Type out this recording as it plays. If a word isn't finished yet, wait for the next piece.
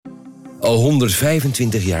Al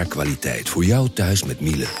 125 jaar kwaliteit voor jou thuis met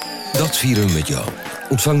Miele. Dat vieren we met jou.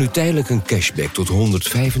 Ontvang nu tijdelijk een cashback tot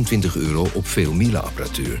 €125 op veel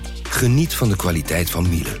Miele-apparatuur. Geniet van de kwaliteit van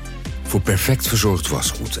Miele. Voor perfect verzorgd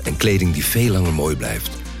wasgoed en kleding die veel langer mooi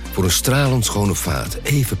blijft. Voor een stralend schone vaat,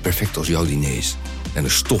 even perfect als jouw diners. En een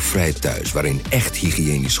stofvrij thuis waarin echt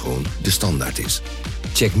hygiënisch schoon de standaard is.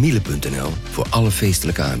 Check miele.nl voor alle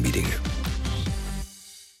feestelijke aanbiedingen.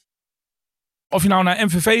 Of je nou naar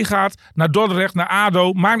MVV gaat, naar Dordrecht, naar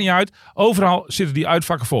ADO, maakt niet uit. Overal zitten die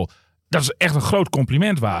uitvakken vol. Dat is echt een groot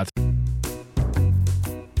compliment waard.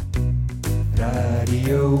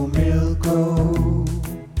 Radio Milko.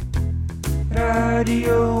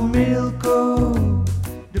 Radio Milko.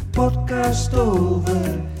 De podcast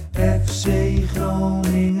over FC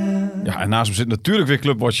Groningen. Ja, en naast me zit natuurlijk weer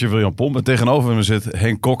clubwatcher William Pomp. En tegenover me zit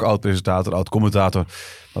Henk Kok, oud-presentator, oud-commentator.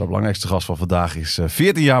 Maar de belangrijkste gast van vandaag is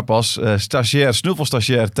 14 jaar pas.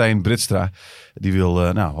 Snuffelstagiair Tijn Britstra. Die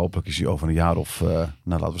wil, hopelijk is hij over een jaar of,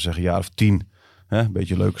 laten we zeggen, jaar of 10. Een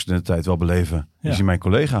beetje leuke studententijd wel beleven. Ja. Is hij mijn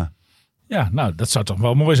collega? Ja, nou, dat zou toch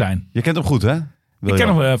wel mooi zijn. Je kent hem goed, hè? Ik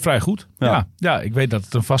ken hem vrij goed. Ja, ik weet dat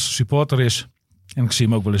het een vaste supporter is. En ik zie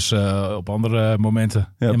hem ook wel eens op andere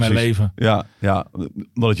momenten in mijn leven. Ja,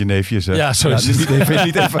 omdat het je neefje is. Hè? Ja, zo is het. Niet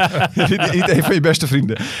een van je beste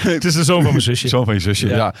vrienden. Het is de zoon van mijn zusje. Zoon van je zusje,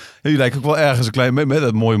 ja. Jullie lijken ook wel ergens een klein... Met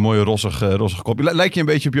dat mooie rossig kopje. Lijk je een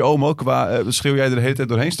beetje op je oom ook? Schreeuw jij er de hele tijd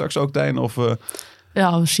doorheen straks ook, Tijn? Of,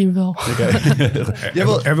 Ja, we zien wel.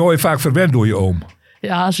 En word je vaak verwend door je oom?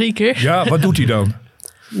 Ja, zeker. Ja, wat doet hij dan?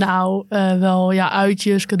 Nou, wel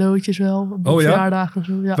uitjes, cadeautjes wel. Verjaardagen en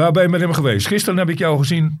zo. Ja. Waar ben je met hem geweest? Gisteren heb ik jou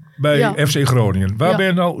gezien bij FC Groningen. Waar ben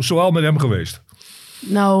je nou zoal met hem geweest?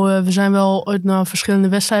 Nou, we zijn wel uit naar verschillende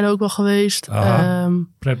wedstrijden ook wel geweest.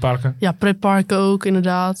 Pretparken? Ja, pretparken ook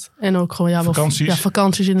inderdaad. En ook gewoon vakanties?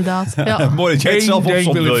 Vakanties inderdaad. Ja. Mooi dat jij het zelf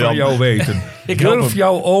opzomt, wil ik van jou weten. Durf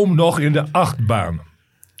jouw oom nog in de achtbaan?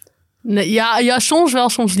 Nee, ja, soms wel,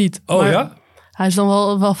 soms niet. Oh maar ja? Hij is dan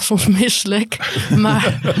wel soms misselijk.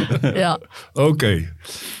 Maar ja. Oké.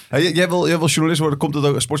 Hey, jij wil journalist worden, komt het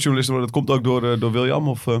ook, sportjournalist worden, dat komt ook door William?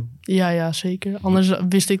 Of, Ja, zeker. Anders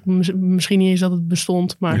wist ik misschien niet eens dat het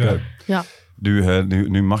bestond. Maar ja.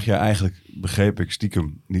 Nu mag jij eigenlijk, begreep ik,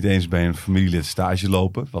 stiekem niet eens bij een familielid stage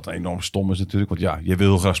lopen. Wat enorm stom is natuurlijk. Want ja, je wil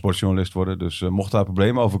heel graag sportjournalist worden. Dus mocht daar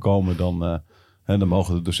problemen over komen, dan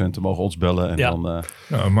mogen de docenten ons bellen. En dan,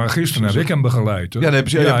 maar gisteren heb ik hem begeleid. Hoor. Ja, nee,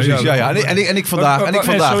 precies. Ja. En ik vandaag.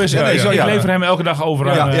 Zo is het. Ik lever hem elke dag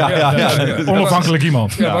over aan onafhankelijk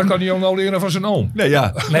iemand. Ja, wat kan hij nou leren van zijn oom?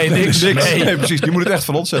 Nee, niks. Nee, precies. Die moet het echt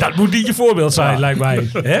van ons hebben. Dat moet niet je voorbeeld zijn, lijkt mij.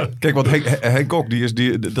 Hè? Kijk, want Henk Kok,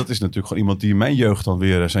 dat is natuurlijk gewoon iemand die in mijn jeugd dan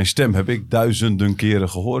weer... Zijn stem heb ik duizenden keren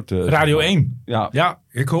gehoord. Radio 1. Ja.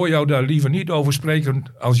 Ik hoor jou daar liever niet over spreken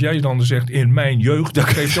als jij dan zegt in mijn jeugd. Dat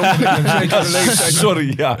geeft ook een zekere leeftijd.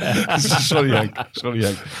 Sorry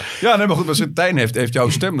Henk. Ja, nee, maar goed, maar Tijn heeft jouw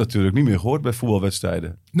stem natuurlijk niet meer gehoord bij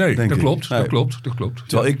voetbalwedstrijden. Nee, dat klopt.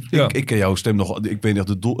 Terwijl ik ken jouw stem nog... Ik weet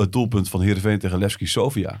nog het doelpunt van Heerenveen tegen Levski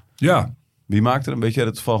Sofia. Ja. Wie maakte er een beetje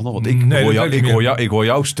het toevallig nog? Want ik hoor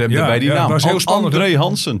jouw stem bij die naam. Was heel spannend. André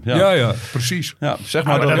Hansen. Ja, precies. Ja, zeg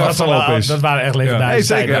maar dat waren echt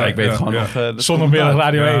legendarische tijden. Zeker, ik weet gewoon nog. Zondagmiddag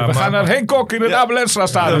Radio 1. We gaan naar Henk Kok in het Abelenstra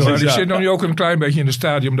stadion. Ik zit nog niet ook een klein beetje in het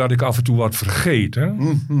stadion dat ik af en toe wat vergeet. Hè?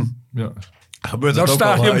 Ja. Gebeurt dat ook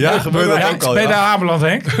al? Ja, gebeurt dat ook al. Ben je daar aanbeland,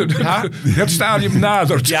 Henk? Het stadium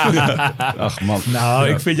nadert. Ja. Ach man. Nou,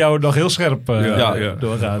 ik vind jou nog heel scherp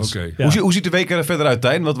doorgaans. Okay. Ja. Hoe ziet de week er verder uit,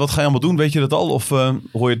 Tijn? Wat ga je allemaal doen? Weet je dat al? Of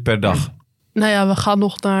hoor je het per dag? Nou ja, we gaan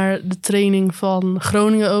nog naar de training van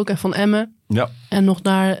Groningen ook en van Emmen. Ja. En nog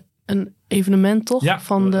naar een evenement toch? Ja,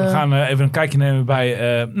 we gaan even een kijkje nemen bij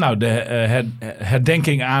de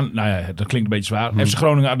herdenking aan... Nou ja, dat klinkt een beetje zwaar. FC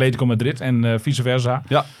Groningen, Atletico Madrid en vice versa.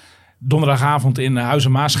 Ja. Donderdagavond in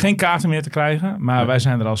Huizen Maas geen kaarten meer te krijgen. Maar wij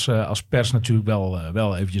zijn er als pers natuurlijk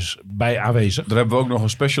wel eventjes bij aanwezig. Daar hebben we ook nog een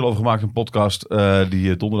special over gemaakt. Een podcast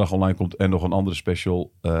die donderdag online komt. En nog een andere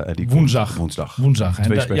special. Die Woensdag.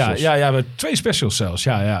 Twee specials. Ja, we hebben 2 specials zelfs.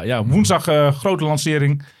 Ja. Woensdag grote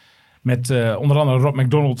lancering. Met onder andere Rob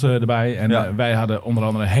McDonald erbij. En wij hadden onder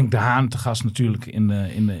andere Henk de Haan te gast natuurlijk in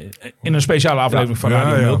een speciale aflevering van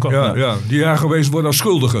Radio Milko. Ja, die aangewezen worden als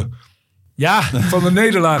schuldige. Ja. Van de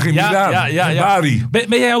nederlaag in Bari.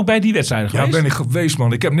 Ben jij ook bij die wedstrijd geweest? Ja, ben ik geweest,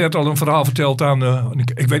 man. Ik heb net al een verhaal verteld aan...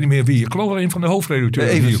 ik weet niet meer wie. Ik geloof wel een van de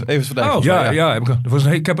hoofdredacteuren. Even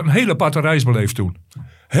vandaag. Ik heb een hele aparte reis beleefd toen.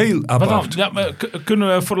 Heel apart.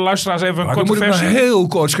 Kunnen we voor de luisteraars even een korte versie? Ik moet het maar heel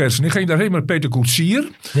kort schetsen. Ik ging daarheen met Peter Koetsier,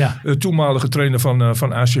 toenmalige trainer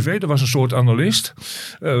van ACV. Dat was een soort analist.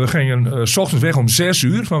 We gingen 's ochtends weg om 6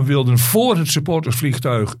 uur. We wilden voor het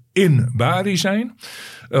supportersvliegtuig in Bari zijn.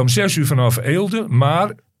 Om 6 uur vanaf Eelde.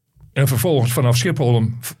 En vervolgens vanaf Schiphol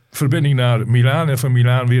een verbinding naar Milaan. En van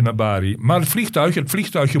Milaan weer naar Bari. Maar het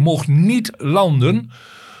vliegtuigje mocht niet landen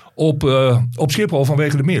op Schiphol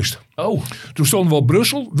vanwege de mist. Oh. Toen stonden we op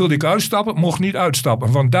Brussel, wilde ik uitstappen, mocht niet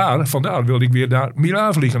uitstappen. Vandaar wilde ik weer naar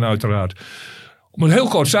Milaan vliegen uiteraard. Om het heel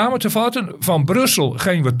kort samen te vatten, van Brussel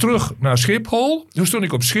gingen we terug naar Schiphol. Toen stond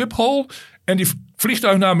ik op Schiphol en die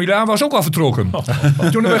vliegtuig naar Milaan was ook al vertrokken.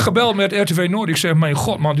 Toen heb ik gebeld met RTV Noord. Ik zei, mijn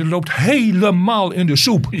god man, dit loopt helemaal in de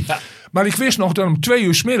soep. Ja. Maar ik wist nog dat om 2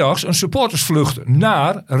 uur 's middags een supportersvlucht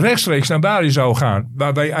rechtstreeks naar Bari zou gaan.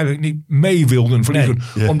 Waar wij eigenlijk niet mee wilden vliegen.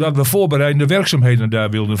 Nee. Omdat we voorbereidende werkzaamheden daar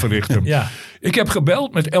wilden verrichten. Ja. Ik heb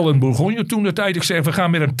gebeld met Ellen Bourgogne toen de tijd. Ik zei, we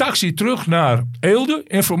gaan met een taxi terug naar Eelde.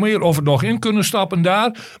 Informeer of we nog in kunnen stappen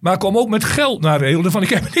daar. Maar kom ook met geld naar Eelde. Want ik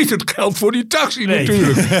heb niet het geld voor die taxi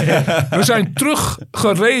natuurlijk. Ja. We zijn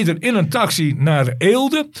teruggereden in een taxi naar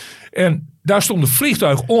Eelde. En daar stond het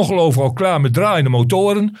vliegtuig ongelooflijk al klaar met draaiende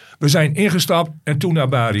motoren. We zijn ingestapt en toen naar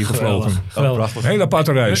Bari gevlogen. Geweldig. Een hele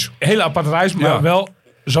aparte reis. Hele aparte reis, maar wel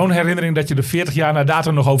zo'n herinnering dat je er 40 jaar na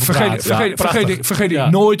datum nog over praat. Vergeet ik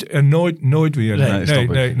nooit en nooit weer.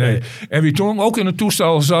 Nee. En wie toen ook in het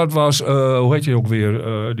toestel zat was, hoe heet je ook weer?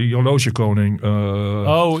 Die horlogekoning.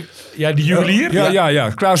 Die juwelier? Ja.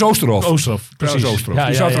 Klaas Oosterhof. Precies.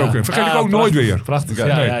 Die zat er ook in. Vergeet ik ook nooit weer. Prachtig.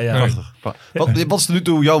 Prachtig. Wat is nu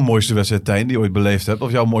toe jouw mooiste wedstrijd, Tijn, die je ooit beleefd hebt?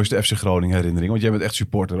 Of jouw mooiste FC Groningen herinnering? Want jij bent echt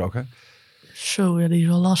supporter ook, hè? Zo, die is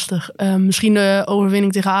wel lastig. Misschien de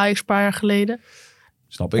overwinning tegen Ajax een paar jaar geleden.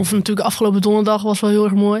 Snap ik. Of natuurlijk afgelopen donderdag was wel heel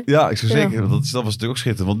erg mooi. Ja, ik zou zeker. Dat was natuurlijk ook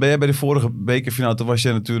schitterend. Want ben jij bij de vorige bekerfinale, toen was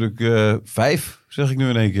jij natuurlijk 5, zeg ik nu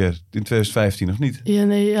in één keer. In 2015, of niet?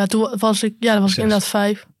 Toen was ik inderdaad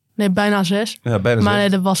 5. Nee, bijna 6. Ja, bijna 6. Maar nee,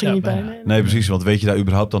 daar was ik niet bij. Nee, precies. Want weet je daar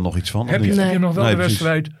überhaupt dan nog iets van? Heb je nog wel de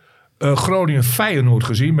wedstrijd Groningen-Feyenoord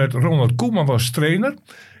gezien? Met Ronald Koeman was trainer.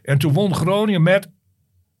 En toen won Groningen met,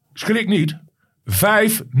 schrik niet,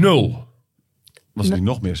 5-0. Was het niet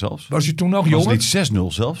nog meer zelfs? Was je toen nog jonger? Was het niet 6-0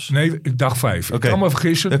 zelfs? Nee, ik dacht 5. Ik kan me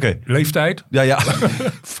vergissen. Leeftijd? Ja.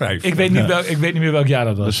 5. Ik weet niet meer welk jaar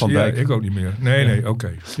dat was. Dus ik ook niet meer. Nee,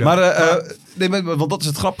 oké. Ja. Maar, want dat is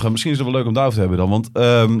het grappige. Misschien is het wel leuk om daarover te hebben dan. Want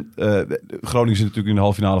Groningen zit natuurlijk in de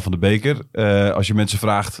halve finale van de beker. Als je mensen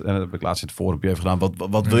vraagt, en dat heb ik laatst in het forum even gedaan.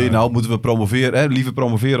 Wat wil je nou? Moeten we promoveren? Liever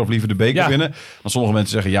promoveren of liever de beker winnen? Dan sommige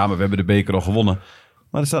mensen zeggen, ja, maar we hebben de beker al gewonnen.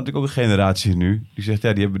 Maar er staat natuurlijk ook een generatie nu. Die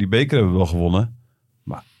zegt, die beker hebben we wel gewonnen.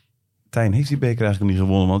 Maar Tijn heeft die beker eigenlijk niet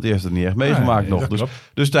gewonnen. Want die heeft het niet echt meegemaakt nog.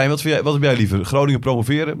 Dus Tijn, wat heb jij liever? Groningen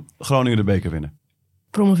promoveren, Groningen de beker winnen?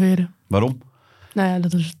 Promoveren. Waarom? Nou ja,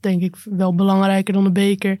 dat is denk ik wel belangrijker dan de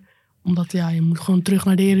beker. Omdat je moet gewoon terug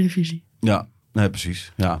naar de eredivisie. Ja, nee,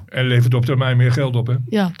 precies. Ja. En levert op termijn meer geld op, hè?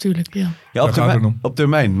 Ja, tuurlijk, ja. Op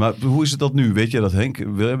termijn. Maar hoe is het dat nu? Weet je dat, Henk?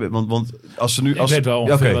 Want als ze nu... Ik weet wel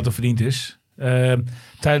ongeveer wat er verdiend is.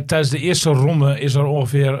 Tijdens de eerste ronde is er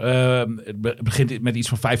ongeveer, het begint met iets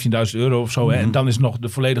van €15.000 of zo. En dan is nog de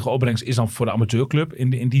volledige opbrengst is dan voor de amateurclub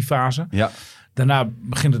in die fase. Ja. Daarna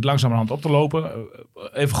begint het langzamerhand op te lopen.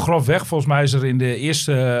 Even grofweg, volgens mij is er in de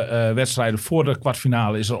eerste wedstrijden voor de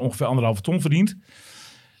kwartfinale is er ongeveer €1,5 ton verdiend.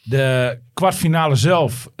 De kwartfinale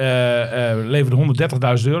zelf leverde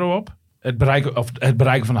 €130.000 op. Het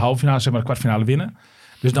bereiken van de halve finale, zeg maar de kwartfinale winnen.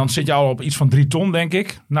 Dus dan zit je al op iets van 3 ton, denk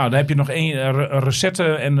ik. Nou, dan heb je nog een recette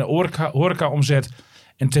en horeca-omzet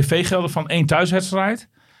en tv-gelden van 1 thuiswedstrijd.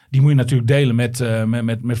 Die moet je natuurlijk delen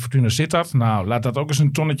met Fortuna Sittard. Nou, laat dat ook eens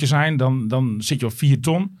een tonnetje zijn. Dan zit je op 4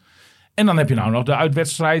 ton. En dan heb je nou nog de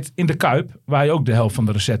uitwedstrijd in de Kuip. Waar je ook de helft van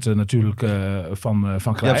de recette natuurlijk van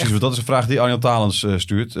krijgt. Ja, precies. Want dat is een vraag die Arjan Talens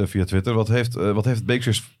stuurt via Twitter. Wat heeft het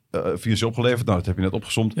Beekzus financieel opgeleverd? Nou, dat heb je net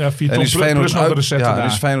opgezomd. Ja, 4 ton plus nog de recette. Ja, en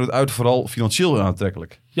is Feyenoord uit vooral financieel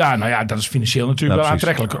aantrekkelijk? Ja, nou ja, dat is financieel natuurlijk wel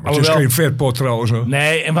aantrekkelijk. Het is geen vetpot trouwens.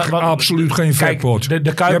 Nee. En absoluut geen vetpot.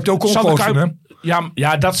 De Kuip, je hebt ook onkosten, hè?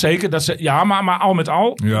 Ja, dat zeker. Ja, maar al met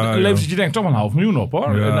al levert het je denk ik toch wel €500.000 op,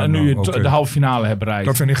 hoor. Ja, en nu je de halve finale hebt bereikt.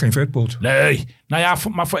 Dat vind ik geen vetpot. Nee. Nou ja,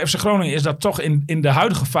 maar voor FC Groningen is dat toch in de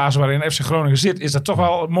huidige fase waarin FC Groningen zit, is dat toch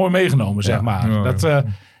wel mooi meegenomen, zeg maar.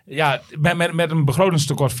 Met een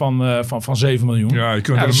begrotingstekort van 7 miljoen. Ja, je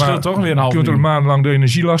kunt er een maand lang de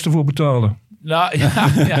energielasten voor betalen. Nou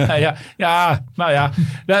ja.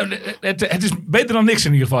 Het is beter dan niks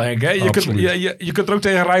in ieder geval, Henk. Hè? Je kunt er ook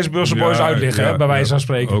tegen Rijsburgse boys uitliggen, bij wijze van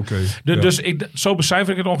spreken. Okay, dus zo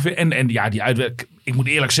becijfer ik het ongeveer. En die uitwerking, ik moet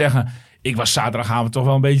eerlijk zeggen, Ik was zaterdagavond toch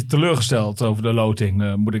wel een beetje teleurgesteld over de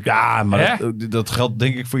loting. Moet ik... Ja, maar dat geldt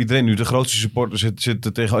denk ik voor iedereen nu. De grootste supporter zit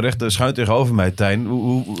schuin tegenover mij, Tijn.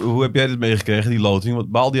 Hoe heb jij dit meegekregen, die loting? Want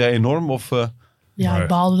baalde jij enorm? Of, Ja, ik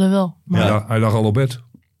baalde er wel. Maar... Ja, hij lag al op bed.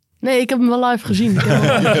 Nee, ik heb hem wel live gezien.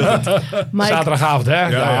 Maar zaterdagavond, hè?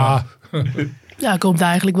 Ja. Ja, ik hoopte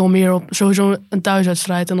eigenlijk wel meer op sowieso een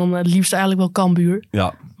thuiswedstrijd. En dan het liefst eigenlijk wel Cambuur.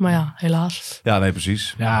 Ja. Maar ja, helaas. Ja, nee,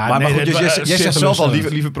 precies. Ja, maar goed, jij zegt zelf al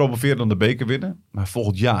liever promoveren dan de beker winnen. Maar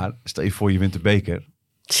volgend jaar, stel je voor je wint de beker.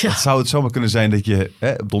 Tja. Dan zou het zomaar kunnen zijn dat je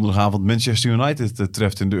op donderdagavond Manchester United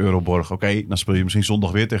treft in de Euroborg. Oké, dan speel je misschien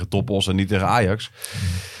zondag weer tegen Topos en niet tegen Ajax.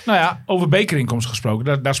 Nou ja, over bekerinkomst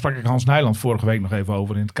gesproken. Daar sprak ik Hans Nijland vorige week nog even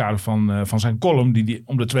over in het kader van zijn column die hij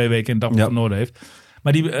om de 2 weken in Dapper van Noorden heeft.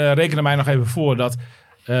 Maar die rekende mij nog even voor dat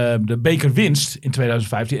de bekerwinst in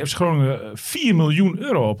 2015 FC Groningen 4 miljoen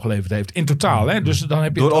euro opgeleverd heeft in totaal. Hè? Dus dan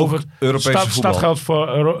heb je het over het stadgeld voor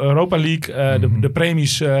Europa League, de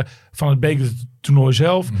premies van het bekertoernooi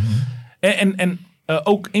zelf. En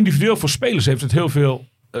ook individueel voor spelers heeft het heel veel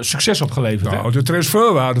succes opgeleverd. Nou, de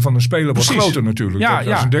transferwaarde van een speler wordt groter natuurlijk.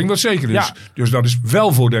 Dat is een ding dat zeker is. Ja. Dus dat is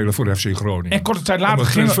wel voordelig voor FC Groningen. En korte tijd later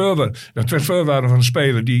de transferwaarde van een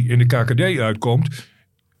speler die in de KKD uitkomt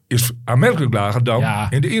is aanmerkelijk lager dan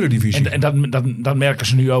in de eredivisie. En dat merken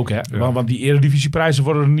ze nu ook. Hè? Ja. Want die eredivisieprijzen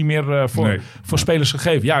worden er niet meer voor spelers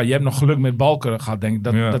gegeven. Ja, je hebt nog geluk met Balker gehad, denk ik.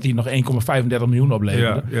 Dat hij nog 1,35 miljoen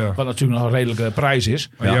opleverde. Ja. Wat natuurlijk nog een redelijke prijs is.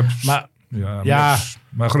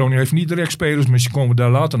 Maar Groningen heeft niet direct spelers, maar komen we daar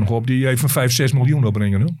later nog op, die even 5, 6 miljoen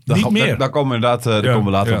opbrengen. Niet meer. Daar komen we inderdaad komen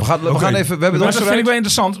we later op. We gaan even... We hebben dat vind ik wel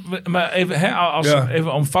interessant. Maar even,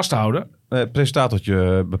 even om vast te houden.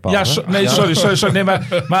 Presentatortje bepalen. Ja, sorry. Nee,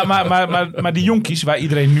 maar die jonkies, waar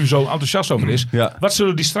iedereen nu zo enthousiast over is. Ja. Wat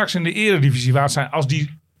zullen die straks in de eredivisie waard zijn als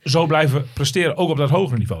die zo blijven presteren, ook op dat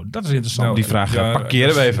hogere niveau? Dat is interessant. Nou, die vraag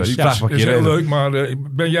parkeren we even. Dat is heel leuk, maar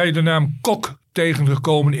ben jij de naam Kok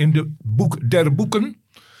tegengekomen in de derde boeken?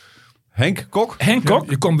 Henk Kok? Henk Kok?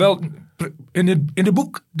 Je komt wel in de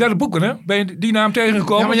derde boeken, hè? Ben je die naam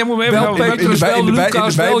tegengekomen? Ja, maar jij moet me even wel Petrus, wel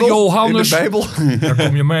Lucas, wel Johannes. In de Bijbel? Daar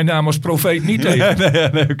kom je mijn naam als profeet niet tegen.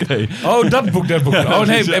 Nee, oké. Oh, dat boek der boeken. Oh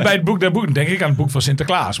nee, bij het boek der boeken denk ik aan het boek van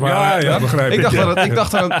Sinterklaas. Maar, ja, begrijp ik.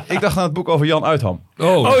 Ik dacht aan het boek over Jan Uitham.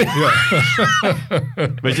 Oh ja.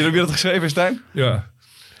 Weet je wie dat geschreven is, Stijn? Ja.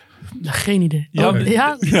 Geen idee.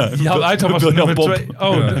 Jan Uitham was nummer 2.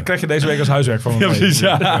 Dat krijg je deze week als huiswerk van me. Ja, precies.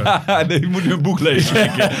 Ja. Nee, je moet nu een boek lezen.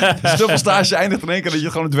 De dubbelstage eindigt in één keer dat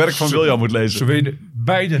je gewoon het werk van William moet lezen. Ze weten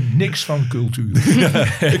beide niks van cultuur.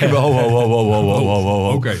 Ik heb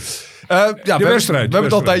ho. Oké. De wedstrijd. We hebben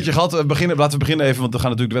het al een tijdje gehad. Laten we beginnen even, want we gaan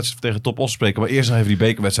natuurlijk de wedstrijd tegen Top Os spreken. Maar eerst nog even die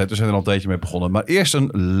bekerwedstrijd. We zijn er al een tijdje mee begonnen. Maar eerst een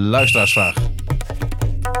luisteraarsvraag.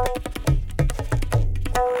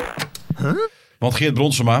 Want Geert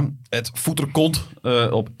Bronsema, het voeterkont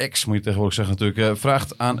op X, moet je tegenwoordig zeggen natuurlijk,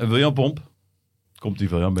 vraagt aan William Pomp. Komt die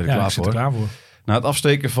William, ben je klaar voor? Na het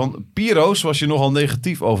afsteken van Piro's was je nogal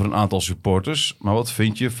negatief over een aantal supporters. Maar wat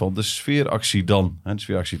vind je van de sfeeractie dan? De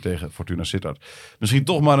sfeeractie tegen Fortuna Sittard. Misschien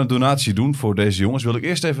toch maar een donatie doen voor deze jongens. Wil ik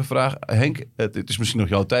eerst even vragen, Henk, het is misschien nog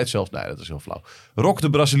jouw tijd zelfs. Nee, dat is heel flauw. Rock de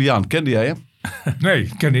Braziliaan, kende jij hem? Nee,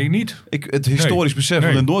 kende ik niet. Het historisch besef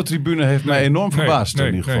van de Noordtribune heeft mij enorm verbaasd in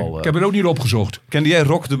ieder geval. Ik heb het ook niet opgezocht. Kende jij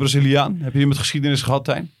Rock de Braziliaan? Heb je die met geschiedenis gehad,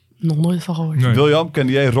 Tijn? Nog nooit van gehoord. Nee. William,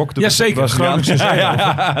 kende jij Rock de Braziliaan?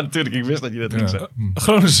 Ja, natuurlijk. Ik wist dat je dat ging zeggen.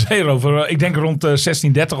 Groningse zeerover, ik denk rond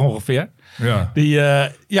 1630 ongeveer. Ja.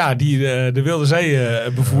 Die de Wilde Zee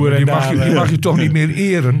bevoeren. Die mag je toch niet meer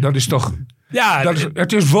eren? Dat is toch... Ja,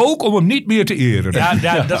 het is woke om hem niet meer te eren.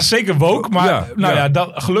 Ja, dat is zeker woke. Maar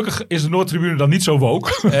gelukkig is de Noordtribune dan niet zo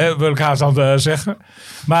woke. Wil ik haast dan zeggen.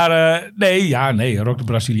 Maar nee, Rock de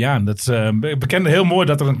Braziliaan. Dat bekende heel mooi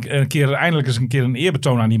dat er eindelijk eens een keer een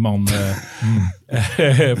eerbetoon aan die man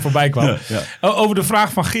voorbij kwam. Over de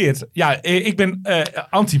vraag van Geert. Ja, ik ben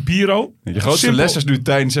anti-Piro. Je grootste les is nu,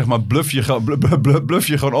 Tijn, zeg maar, bluff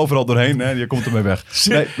je gewoon overal doorheen. Hè? Je komt ermee weg.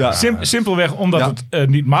 Simpelweg omdat het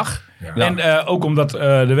niet mag. Ja. En ook omdat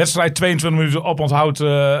de wedstrijd 22 minuten oponthoud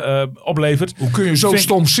oplevert. Hoe kun je zo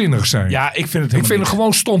stomzinnig zijn? Ja, ik vind het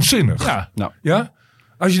gewoon stomzinnig. Ja?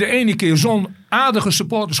 Als je de ene keer zo'n aardige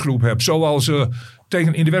supportersgroep hebt, zoals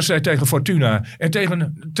in de wedstrijd tegen Fortuna. En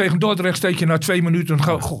tegen Dordrecht steek je na 2 minuten.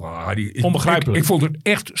 Onbegrijpelijk. Ik vond het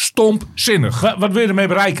echt stomzinnig. Wat wil je ermee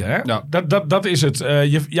bereiken? Hè? Ja. Dat is het.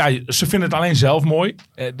 Ze vinden het alleen zelf mooi.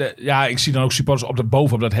 Ik zie dan ook supporters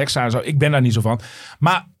boven op dat hek staan en zo. Ik ben daar niet zo van.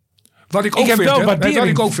 Maar wat ik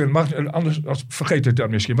ook vind, anders vergeet het dan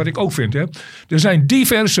misschien. Wat ik ook vind, er zijn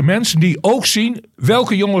diverse mensen die ook zien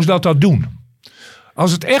welke jongens dat doen.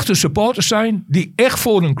 Als het echte supporters zijn, die echt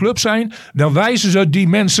voor een club zijn, dan wijzen ze die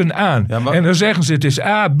mensen aan. Ja, en dan zeggen ze, het is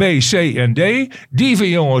A, B, C en D. Die vier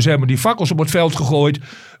jongens hebben die fakkels op het veld gegooid.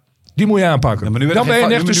 Die moet je aanpakken. Ja, dan ben je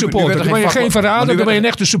een echte supporter. Dan ben je geen verrader, dan ben je een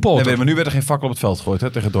echte supporter. Nee, maar nu werd er geen fakkel op het veld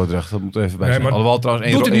gegooid tegen Dordrecht. Dat moet er even bij zijn. Alhoewel trouwens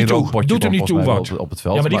één rookpotje doet er niet toe wat. Op het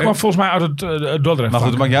veld. Ja, maar die kwam volgens mij uit het Dordrecht. Maar goed,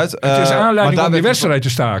 dat maakt niet uit. Het is aanleiding om die wedstrijd te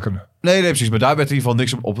staken. Nee, precies. Maar daar werd in ieder geval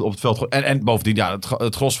niks op het veld gegooid. En bovendien,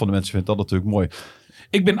 het gros van de mensen vindt dat natuurlijk mooi.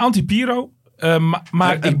 Ik ben anti-Piro.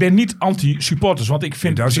 Maar ik ben niet anti-supporters. Want ik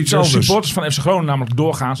vind de supporters van FC Groningen namelijk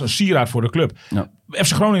doorgaans een sieraad voor de club. Ja.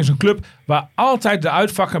 FC Groningen is een club waar altijd de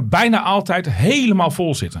uitvakken bijna altijd helemaal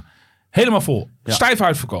vol zitten. Helemaal vol. Ja. Stijf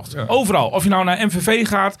uitverkocht. Ja. Overal. Of je nou naar MVV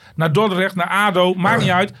gaat, naar Dordrecht, naar ADO. Maakt niet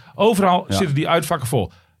uit. Overal zitten die uitvakken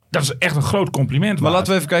vol. Dat is echt een groot compliment. Maar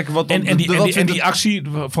laten we even kijken wat... En die actie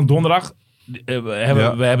van donderdag... We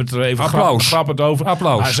hebben het er even grappig over.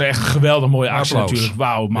 Applaus. Maar het is echt een geweldig mooie actie natuurlijk.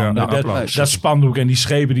 Wauw man. Dat spandoek en die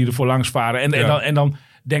schepen die ervoor langs varen. En dan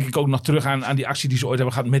denk ik ook nog terug aan die actie die ze ooit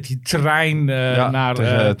hebben gehad met die trein naar...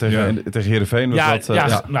 Tegen Heerenveen.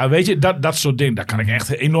 Nou weet je, dat soort dingen, daar kan ik echt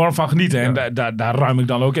enorm van genieten. Ja. En daar ruim ik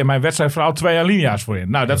dan ook in mijn wedstrijdverhaal 2 alinea's voor in.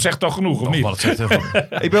 Nou, dat zegt toch genoeg, of niet?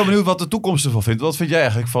 Ik ben benieuwd wat de toekomst ervan vindt. Wat vind jij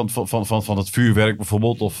eigenlijk van het vuurwerk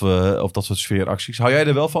bijvoorbeeld? Of dat soort sfeeracties? Hou jij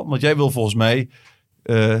er wel van? Want jij wil volgens mij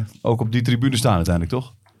ook op die tribune staan uiteindelijk,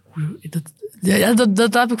 toch?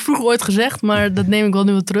 Dat heb ik vroeger ooit gezegd, maar dat neem ik wel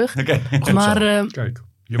nu weer terug. Okay. Maar... Kijk.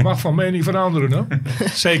 Je mag van mening veranderen, hè?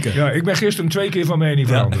 Zeker. Ja, ik ben gisteren 2 keer van mening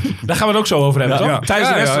veranderd. Daar gaan we het ook zo over hebben, toch? Tijdens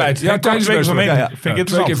de wedstrijd. Ja, tijdens de wedstrijd. Vind ik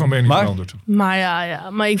 2 keer van mening veranderd.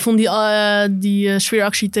 Maar ik vond die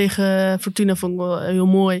sfeeractie tegen Fortuna vond ik wel heel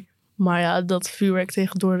mooi. Maar dat vuurwerk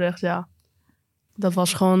tegen Dordrecht, dat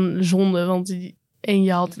was gewoon zonde. Want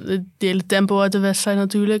je haalt het hele tempo uit de wedstrijd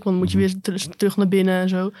natuurlijk. Want dan moet je weer terug naar binnen en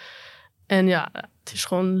zo. En het is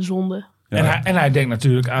gewoon zonde. Ja. En hij denkt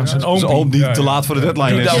natuurlijk aan zijn oom die te laat voor de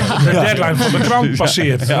deadline is. De deadline van de krant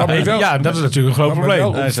passeert. Ja, dat is natuurlijk een groot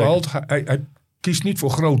probleem. Hij kiest niet voor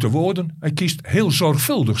grote woorden. Hij kiest heel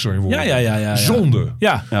zorgvuldig zijn woorden. Ja. Zonde.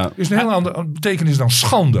 Ja. Is een heel andere betekenis dan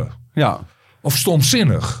schande. Ja. Of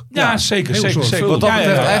stomzinnig. Ja, zeker. Wat dat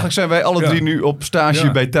betreft, eigenlijk zijn wij alle 3 nu op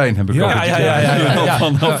stage bij Tijn. Heb ik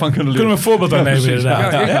van kunnen we een voorbeeld aan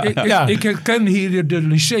nemen? Ik herken hier de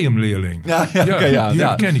lyceumleerling. Die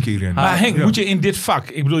herken ik hierin. Maar Henk, moet je in dit vak...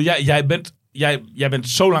 Ik bedoel, jij bent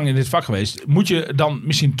zo lang in dit vak geweest. Moet je dan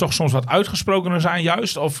misschien toch soms wat uitgesprokener zijn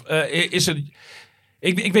juist? Of is het...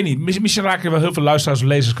 Ik weet niet. Misschien raken er wel heel veel luisteraars en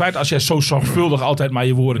lezers kwijt... als jij zo zorgvuldig altijd maar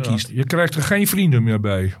je woorden kiest. Je krijgt er geen vrienden meer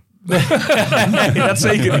bij. Nee, dat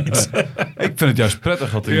zeker niet. Ik vind het juist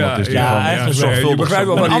prettig dat er iemand is die eigenlijk zorgvuldig. Je begrijpt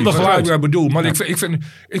wel wat ik bedoel. Maar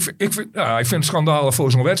ik vind schandalen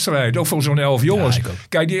voor zo'n wedstrijd. Ook voor zo'n 11 jongens.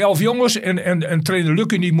 Kijk, die 11 jongens en trainer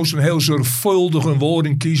Lukken die moesten heel zorgvuldig hun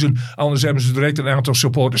woorden kiezen. Anders hebben ze direct een aantal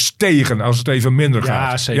supporters tegen. Als het even minder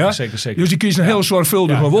gaat. Zeker. Dus die kiezen heel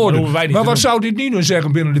zorgvuldig hun woorden. Maar wat zou dit niet doen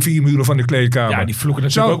zeggen binnen de 4 muren van de kleedkamer? Ja, die vloeken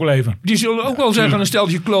natuurlijk ook wel even. Die zullen ook wel zeggen, een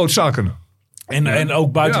steltje klootzakken. En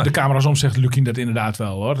ook buiten de camera's om zegt Lukien dat inderdaad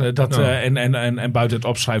wel, hoor. En buiten het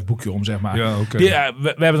opschrijfboekje om, zeg maar. Ja, okay. We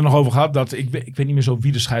hebben het er nog over gehad. Dat ik weet niet meer zo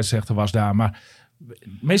wie de scheidsrechter was daar. Maar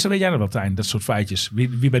meestal weet jij dat wel, Tijn, dat soort feitjes.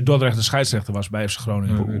 Wie bij Dordrecht de scheidsrechter was bij FC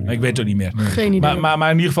Groningen. Ik weet het ook niet meer. Geen idee.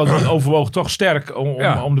 Maar in ieder geval, die overwoog toch sterk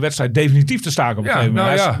om de wedstrijd definitief te staken op een gegeven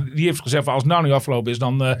moment. Die heeft gezegd, als het nou niet afgelopen is,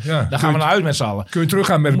 dan gaan we naar uit met z'n allen. Kun je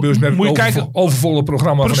teruggaan met het overvolle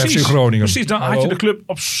programma van FC Groningen. Precies, dan had je de club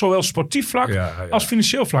op zowel sportief vlak als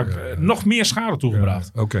financieel vlak nog meer schade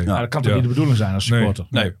toegebracht. Dat kan toch niet de bedoeling zijn als supporter?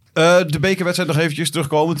 Nee. De bekerwedstrijd nog eventjes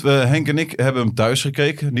terugkomend. Henk en ik hebben hem thuis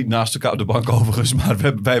gekeken. Niet naast elkaar op de bank overigens, maar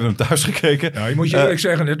wij hebben hem thuis gekeken. Ja, je moet je eerlijk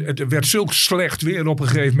zeggen, het werd zulk slecht weer op een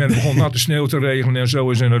gegeven moment. Het begon natte sneeuw te regenen en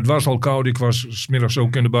zo. En het was al koud. Ik was 's middags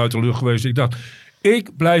ook in de buitenlucht geweest. Ik dacht,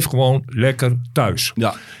 ik blijf gewoon lekker thuis.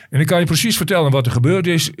 Ja. En ik kan je precies vertellen wat er gebeurd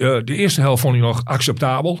is. De eerste helft vond ik nog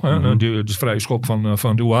acceptabel. De vrije schop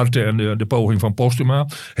van Duarte en de poging van Postuma.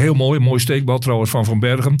 Heel mooi steekbal trouwens van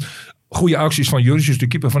Bergen. Goede acties van Jurrius, de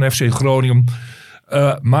keeper van FC Groningen.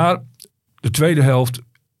 Maar de tweede helft,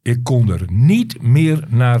 ik kon er niet meer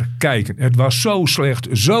naar kijken. Het was zo slecht,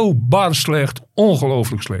 zo bar slecht,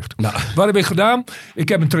 ongelooflijk slecht. Nou. Wat heb ik gedaan? Ik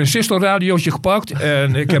heb een transistorradiootje gepakt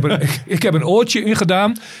en ik heb een oortje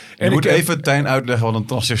ingedaan. En je moet even Tijn uitleggen wat een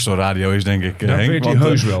transistorradio is, denk ik. Dat weet hij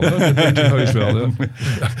heus wel.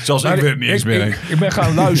 Zoals ik weet het niet eens meer. Ik ben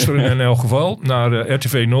gaan luisteren in elk geval naar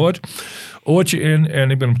RTV Noord. Oortje in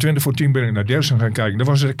en ik ben om 10:20 ben ik naar Derksen gaan kijken. Dat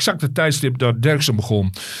was het exacte tijdstip dat Derksen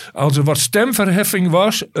begon. Als er wat stemverheffing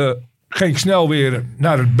was, ging ik snel weer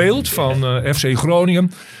naar het beeld van FC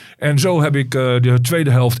Groningen. En zo heb ik de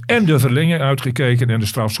tweede helft en de verlenging uitgekeken en de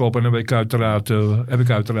strafschop. En dat heb ik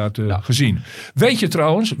uiteraard gezien. Weet je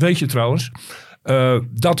trouwens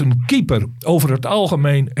dat een keeper over het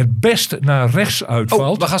algemeen het beste naar rechts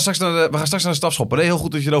uitvalt? We gaan straks naar de strafschoppen. Nee, heel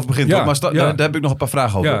goed dat je erover begint. Maar daar heb ik nog een paar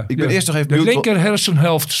vragen over. Ja, ik ben eerst nog even benieuwd. De linker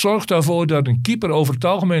hersenhelft zorgt ervoor dat een keeper over het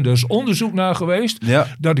algemeen, er is onderzoek naar geweest,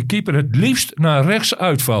 dat de keeper het liefst naar rechts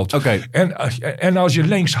uitvalt. Okay. En als je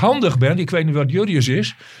linkshandig bent, ik weet niet wat Jurrius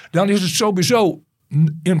is, dan is het sowieso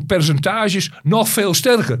in percentages nog veel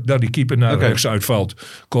sterker dat die keeper naar rechts uitvalt.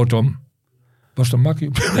 Kortom, was dat makkie?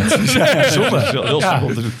 Heel snel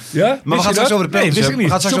om te doen. Ja? Maar we gaan straks over de penalties hebben. We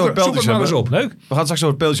gaan straks over de penalties hebben. Op. Leuk. We gaan straks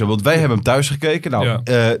over de penalties hebben. Want wij hebben hem thuis gekeken. Nou,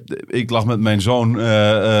 ik lag met mijn zoon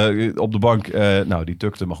op de bank. Die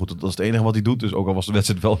tukte. Maar goed, dat is het enige wat hij doet. Dus ook al was de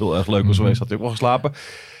wedstrijd wel heel erg leuk was geweest, had hij ook wel geslapen.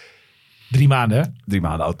 3 maanden, hè? 3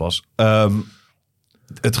 maanden oud pas.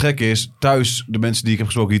 Het gekke is, thuis, de mensen die ik heb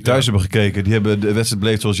gesproken die thuis hebben gekeken, die hebben de wedstrijd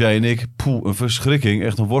beleefd zoals jij en ik. Een verschrikking,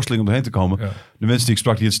 echt een worsteling om erheen te komen. Ja. De mensen die ik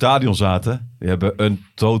sprak die in het stadion zaten, die hebben een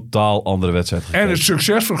totaal andere wedstrijd gekeken. En het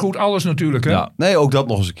succes vergoedt alles natuurlijk, hè? Ja, nee, ook dat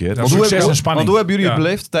nog eens een keer. Want hoe hebben jullie het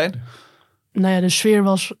beleefd, Tijn? Nou ja, de sfeer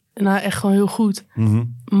was echt gewoon heel goed.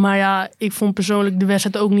 Mm-hmm. Maar ja, ik vond persoonlijk de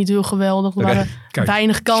wedstrijd ook niet heel geweldig. Er waren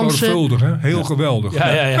weinig kansen. Zorgvuldig, hè? Heel geweldig.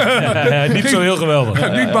 Ja, niet zo heel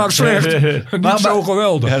geweldig. Niet maar slecht. Niet zo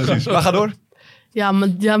geweldig. Ja, precies. Maar ga door. Ja,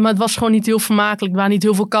 maar het was gewoon niet heel vermakelijk. Er waren niet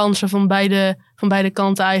heel veel kansen van beide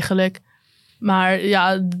kanten eigenlijk. Maar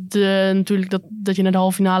ja, natuurlijk dat je naar de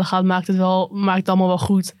halve finale gaat, maakt het allemaal wel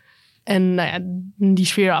goed. En nou ja, die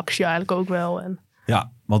sfeeractie eigenlijk ook wel. En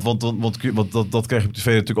ja, want dat krijg je op tv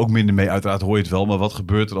natuurlijk ook minder mee. Uiteraard hoor je het wel. Maar wat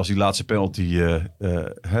gebeurt er als die laatste penalty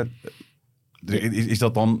is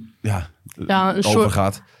dat dan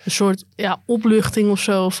overgaat? Een soort opluchting of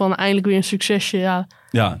zo van eindelijk weer een succesje.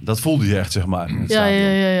 Ja, dat voelde je echt, zeg maar.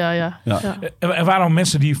 Ja. En waarom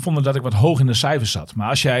mensen die vonden dat ik wat hoog in de cijfers zat. Maar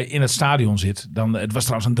als jij in het stadion zit, dan... Het was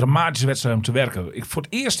trouwens een dramatische wedstrijd om te werken. Voor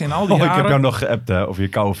het eerst in al die jaren... Ik heb jou nog geappt, hè, over je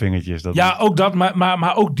koude vingertjes. Ook dat,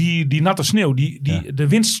 maar ook die natte sneeuw. De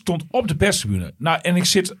wind stond op de perstribune. Nou, en ik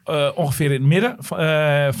zit ongeveer in het midden,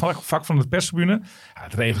 vak van de perstribune. Ja,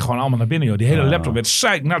 het regende gewoon allemaal naar binnen, joh. Die hele laptop werd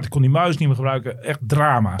zeiknat. Ik kon die muis niet meer gebruiken. Echt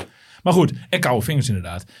drama. Maar goed, en koude vingers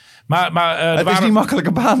inderdaad. Maar het is niet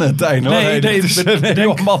makkelijke banen, Tijn. Hoor. Nee,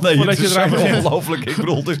 het is ongelooflijk. Ik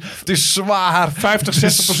bedoel, het is zwaar. 50-60%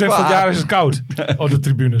 van het jaar is het koud op de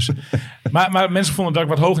tribunes. Maar mensen vonden dat ik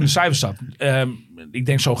wat hoog in de cijfers zat. Ik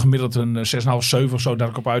denk zo gemiddeld een 6,5, 7 of zo dat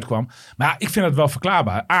ik op uitkwam. Maar ik vind het wel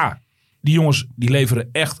verklaarbaar. Die jongens die leveren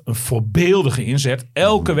echt een voorbeeldige inzet.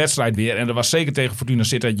 Elke wedstrijd weer. En dat was zeker tegen Fortuna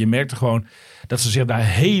Sittard. Je merkte gewoon dat ze zich daar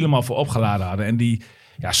helemaal voor opgeladen hadden. En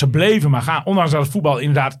ze bleven maar gaan. Ondanks dat het voetbal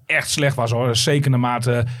inderdaad echt slecht was, hoor. Zeker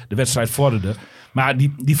naarmate de wedstrijd vorderde. Maar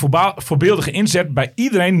die voorbeeldige inzet bij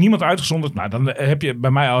iedereen, niemand uitgezonderd. Nou, dan heb je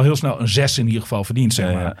bij mij al heel snel een 6 in ieder geval verdiend,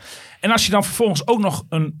 zeg maar. Ja. En als je dan vervolgens ook nog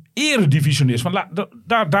een eredivisionist... Want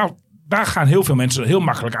daar gaan heel veel mensen heel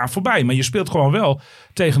makkelijk aan voorbij. Maar je speelt gewoon wel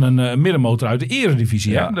tegen een middenmotor uit de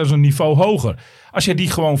eredivisie. Ja. Hè? Dat is een niveau hoger. Als je die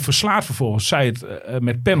gewoon verslaat vervolgens, zij het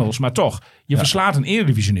met panels, maar toch, je verslaat een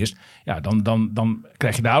eredivisionist, dan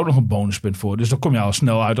krijg je daar ook nog een bonuspunt voor. Dus dan kom je al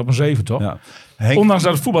snel uit op een 7, toch? Ja. Henk, ondanks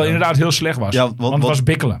dat het voetbal inderdaad heel slecht was. Ja, want het was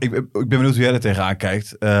bikkelen. Ik ben benieuwd hoe jij er tegenaan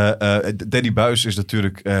kijkt. Danny Buijs is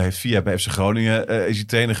natuurlijk, heeft 4 jaar bij FC Groningen is hij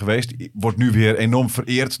trainer geweest. Wordt nu weer enorm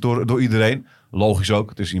vereerd door iedereen. Logisch ook.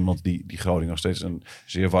 Het is iemand die Groningen nog steeds een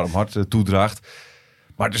zeer warm hart toedraagt.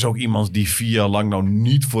 Maar het is ook iemand die 4 jaar lang nou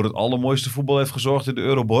niet voor het allermooiste voetbal heeft gezorgd in de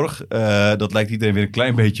Euroborg. Dat lijkt iedereen weer een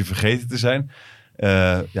klein beetje vergeten te zijn.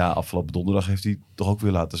 Afgelopen donderdag heeft hij toch ook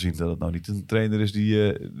weer laten zien dat het nou niet een trainer is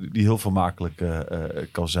die heel vermakelijk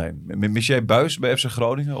kan zijn. Mis jij Buijs bij FC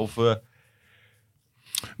Groningen? Of,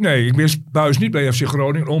 Nee, ik mis Buijs niet bij FC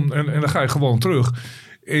Groningen. En dan ga ik gewoon terug.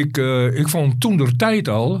 Ik vond toen de tijd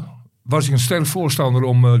al, was ik een sterk voorstander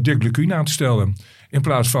om Dick Lukien aan te stellen. In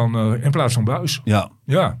plaats van Buijs. Ja.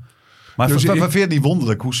 Maar dus vind je niet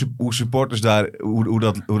wonderlijk hoe supporters daar, hoe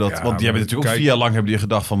dat want die hebben natuurlijk ook 4 jaar lang hebben die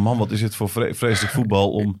gedacht van man, wat is dit voor vreselijk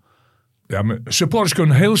voetbal om... Ja, maar supporters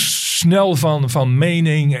kunnen heel snel van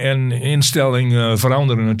mening en instelling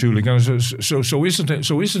veranderen natuurlijk. En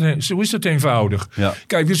zo is het eenvoudig. Ja.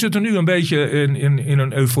 Kijk, we zitten nu een beetje in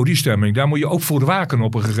een euforiestemming. Daar moet je ook voor waken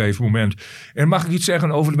op een gegeven moment. En mag ik iets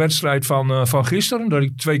zeggen over de wedstrijd van gisteren? Dat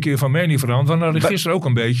ik 2 keer van mening verander. Want dat gisteren ook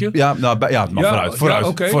een beetje.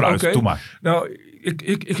 Vooruit. Doe maar. Nou,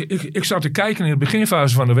 ik zat te kijken in de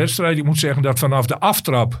beginfase van de wedstrijd. Ik moet zeggen dat vanaf de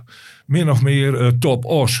aftrap min of meer top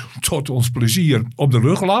os tot ons plezier op de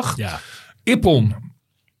rug lag. Ja. Ippon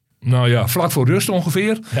Nou ja, vlak voor rust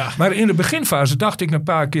ongeveer. Ja. Maar in de beginfase dacht ik een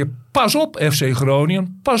paar keer... Pas op FC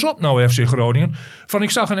Groningen. Pas op nou FC Groningen. Ik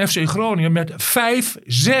zag een FC Groningen met 5,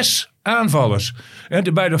 6 aanvallers. En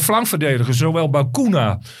de beide flankverdedigers, zowel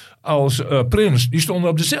Bakuna als Prins... die stonden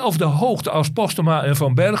op dezelfde hoogte als Postema en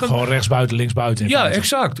Van Bergen. Gewoon rechtsbuiten, linksbuiten. Ja,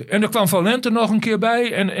 exact. En er kwam Valente nog een keer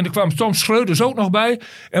bij. En er kwam Tom Schreuders ook nog bij.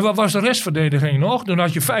 En wat was de restverdediging nog? Dan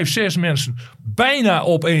had je 5, 6 mensen bijna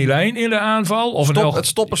op één lijn in de aanval. Of Het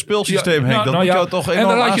stopperspeelsysteem, Henk. Dat moet jou toch enorm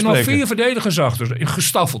En dan had je nog aanspreken. 4 verdedigers achter.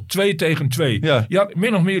 Gestaffeld, 2 tegen 2. Ja. Je had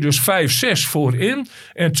min of meer dus 5, 6 voorin.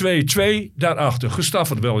 En 2, 2 daarachter.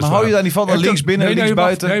 Gestaffeld weliswaar. Maar hou je daar niet van? En Links binnen, links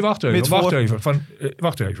buiten? Nee, wacht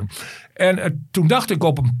even. En toen dacht ik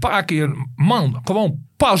op een paar keer... Man, gewoon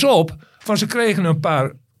pas op. Van ze kregen een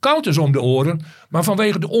paar counters om de oren. Maar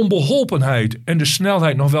vanwege de onbeholpenheid en de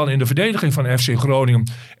snelheid nog wel in de verdediging van FC Groningen.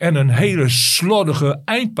 En een hele slordige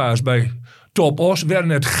eindpaas bij Top Os. Werden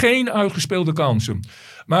het geen uitgespeelde kansen.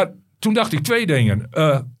 Maar toen dacht ik 2 dingen.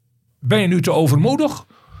 Ben je nu te overmoedig?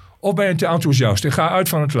 Of ben je te enthousiast? Ik ga uit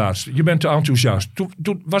van het laatste. Je bent te enthousiast.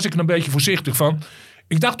 Toen was ik er een beetje voorzichtig van.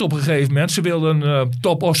 Ik dacht op een gegeven moment, ze wilden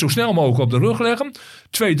Top Os zo snel mogelijk op de rug leggen.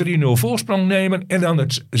 2-3-0 voorsprong nemen. En dan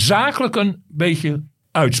het zakelijk een beetje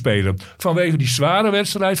uitspelen. Vanwege die zware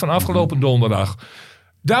wedstrijd van afgelopen donderdag.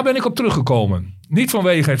 Daar ben ik op teruggekomen. Niet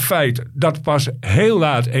vanwege het feit dat het pas heel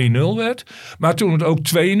laat 1-0 werd. Maar toen het ook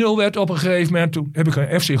 2-0 werd op een gegeven moment. Toen heb ik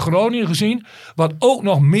een FC Groningen gezien. Wat ook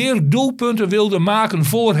nog meer doelpunten wilde maken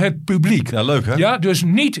voor het publiek. Ja, leuk hè? Ja, dus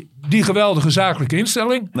niet die geweldige zakelijke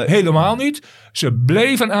instelling. Nee. Helemaal niet. Ze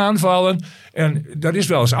bleven aanvallen. En dat is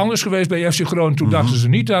wel eens anders geweest bij FC Groningen. Toen dachten ze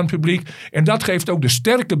niet aan het publiek. En dat geeft ook de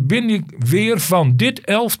sterke binding weer van dit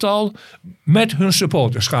elftal met hun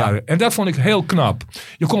supporterschade. Ja. En dat vond ik heel knap.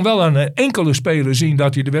 Je kon wel aan een enkele speler zien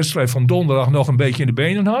dat hij de wedstrijd van donderdag nog een beetje in de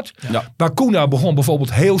benen had. Ja. Bakuna begon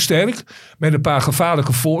bijvoorbeeld heel sterk. Met een paar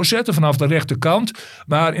gevaarlijke voorzetten vanaf de rechterkant.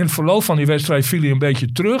 Maar in het verloop van die wedstrijd viel hij een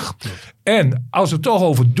beetje terug. Ja. En als het toch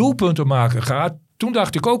over doelpunten maken gaat. Toen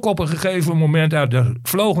dacht ik ook op een gegeven moment, er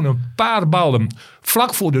vlogen een paar ballen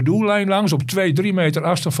vlak voor de doellijn langs, op 2-3 meter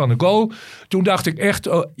afstand van de goal. Toen dacht ik echt,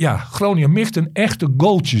 Groningen mist een echte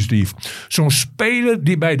goaltjesdief. Zo'n speler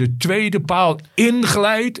die bij de tweede paal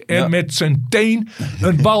inglijdt en met zijn teen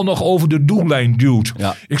een bal nog over de doellijn duwt.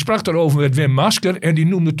 Ja. Ik sprak daarover met Wim Masker en die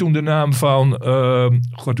noemde toen de naam van,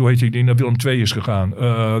 hoe heet die naar Willem II is gegaan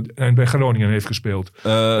en bij Groningen heeft gespeeld.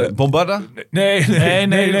 Bombarda? Nee,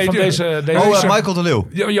 van deze Michael de Leeuw.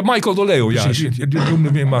 Ja, Michael de Leeuw, ja. Die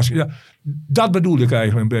noemde Wim Masker. Ja. Dat bedoelde ik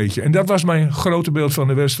eigenlijk een beetje. En dat was mijn grote beeld van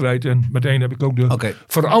de wedstrijd. En meteen heb ik ook de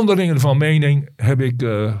veranderingen van mening heb ik,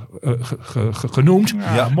 genoemd.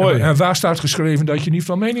 Ja, mooi. En waar staat geschreven dat je niet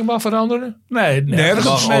van mening mag veranderen? Nee.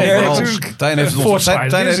 Tijn heeft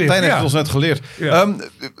het ons net geleerd. Ja.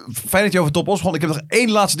 Fijn dat je over Top Os begon. Ik heb nog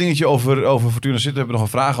 1 laatste dingetje over Fortuna Sittard. We hebben nog een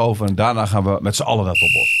vraag over. En daarna gaan we met z'n allen naar Top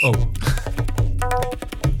Os. Oh.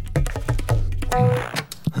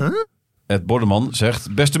 Ed Bordeman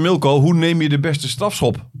zegt, beste Milko, hoe neem je de beste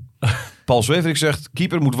strafschop? Paul Zweverik zegt,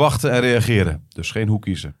 keeper moet wachten en reageren. Dus geen hoek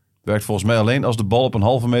kiezen. Werkt volgens mij alleen als de bal op een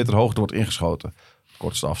halve meter hoogte wordt ingeschoten.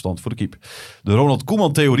 Kortste afstand voor de keeper. De Ronald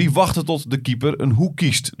Koeman-theorie wachten tot de keeper een hoek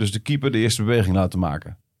kiest. Dus de keeper de eerste beweging laten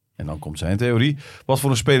maken. En dan komt zijn theorie. Wat voor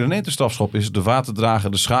een speler neemt de strafschop is de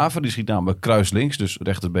waterdrager de Schaver. Die schiet namelijk kruis links, dus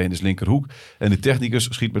rechterbeen is linkerhoek. En de technicus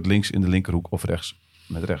schiet met links in de linkerhoek of rechts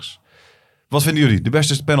met rechts. Wat vinden jullie? De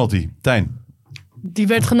beste penalty? Tijn? Die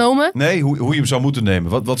werd genomen? Nee, hoe je hem zou moeten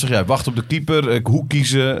nemen. Wat zeg jij? Wachten op de keeper, hoek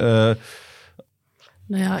kiezen?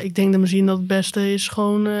 Nou ja, ik denk dat misschien dat het beste is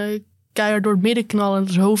gewoon keihard door het midden knallen. Dat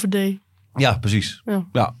is Hoverde. Ja, precies.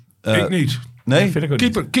 Ja. Ik niet. Nee? Vind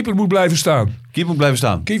ik ook keeper moet blijven staan.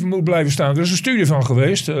 Keeper moet blijven staan. Er is een studie van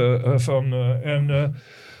geweest.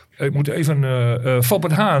 Ik moet even...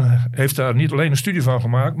 Foppert Haan heeft daar niet alleen een studie van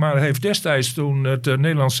gemaakt. Maar heeft destijds toen het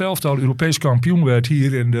Nederlands elftal Europees kampioen werd.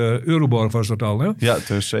 Hier in de Euroborg was dat al. Hè? Ja,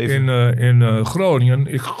 2007. In Groningen.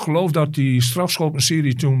 Ik geloof dat die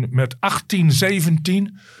strafschoppenserie toen met 18-17...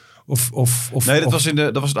 Nee,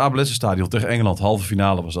 dat was het Abeletse stadion tegen Engeland. Halve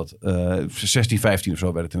finale was dat. 16-15 of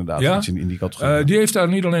zo werd het inderdaad. Ja? Iets in die categorie. Die heeft daar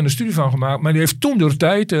niet alleen een studie van gemaakt. Maar die heeft toen de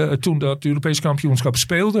tijd, toen dat Europees kampioenschap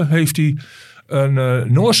speelde, heeft hij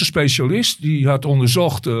een Noorse specialist. Die had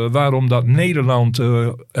onderzocht waarom dat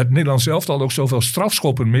het Nederlands elftal ook zoveel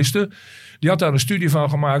strafschoppen miste. Die had daar een studie van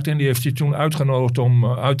gemaakt. En die heeft hij toen uitgenodigd om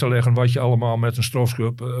uit te leggen wat je allemaal met een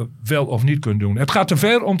strafschop wel of niet kunt doen. Het gaat te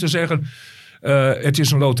ver om te zeggen... het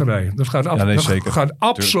is een loterij. Dat gaat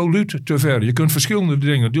absoluut te ver. Je kunt verschillende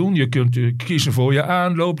dingen doen. Je kunt kiezen voor je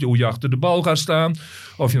aanloop. Hoe je achter de bal gaat staan.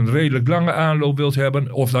 Of je een redelijk lange aanloop wilt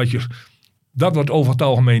hebben. Of dat je Dat wordt over het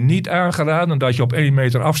algemeen niet aangeraden. Dat je op 1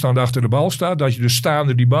 meter afstand achter de bal staat. Dat je dus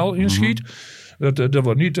staande die bal inschiet. Dat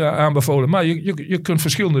wordt niet aanbevolen. Maar je kunt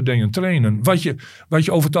verschillende dingen trainen. Wat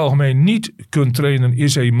je over het algemeen niet kunt trainen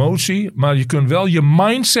is emotie. Maar je kunt wel je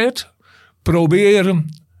mindset proberen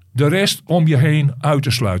de rest om je heen uit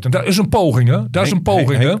te sluiten. Dat is een poging, hè?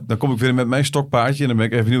 Henk, dan kom ik weer met mijn stokpaardje. En dan ben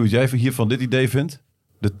ik even benieuwd wat jij hier van dit idee vindt.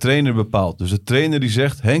 De trainer bepaalt. Dus de trainer die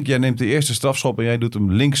zegt... Henk, jij neemt de eerste strafschop en jij doet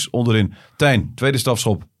hem links onderin. Tijn, tweede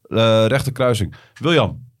strafschop. Rechterkruising.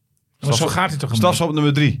 William. Maar zo gaat hij toch? Strafschop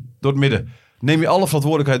nummer 3. Door het midden. Neem je alle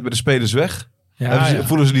verantwoordelijkheid bij de spelers weg?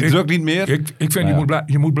 Voelen ze die druk niet meer? Ik vind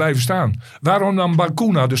je moet blijven staan. Waarom dan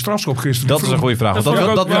Bakuna de strafschop gisteren? Dat is een goede vraag. Dat is nog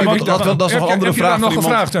een andere vraag. Heb je nog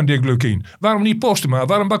gevraagd aan Dick Lukien? Waarom niet Postema?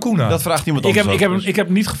 Waarom Bakuna? Dat vraagt iemand anders. Ik heb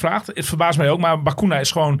niet gevraagd. Het verbaast mij ook. Maar Bakuna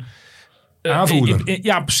is gewoon... aanvoerder.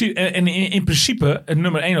 Ja, precies. En in principe het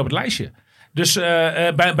nummer 1 op het lijstje. Dus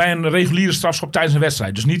bij een reguliere strafschop tijdens een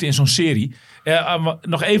wedstrijd. Dus niet in zo'n serie.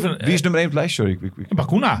 Nog even... Wie is nummer 1 op het lijstje? Sorry.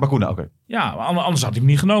 Bakuna. Bakuna, oké. Ja, anders had hij hem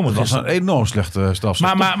niet genomen. Dat was een enorm slechte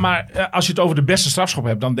strafschop. Maar als je het over de beste strafschop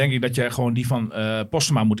hebt... dan denk ik dat je gewoon die van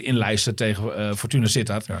Postema moet inlijsten tegen Fortuna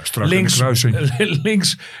Sittard. Ja, strak in de kruising.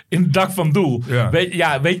 Links in het dak van het doel.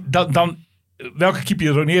 Ja. Dan welke keeper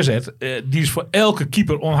je er neerzet, die is voor elke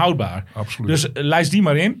keeper onhoudbaar. Absoluut. Dus lijst die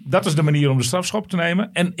maar in. Dat is de manier om de strafschop te nemen.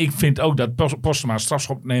 En ik vind ook dat Postema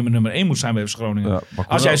strafschop nemen nummer 1 moet zijn bij FC Groningen. Ja,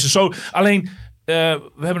 als jij ze zo... Alleen, we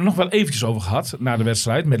hebben er nog wel eventjes over gehad na de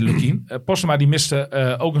wedstrijd met Lukien. Postema die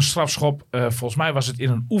miste ook een strafschop. Volgens mij was het in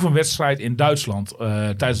een oefenwedstrijd in Duitsland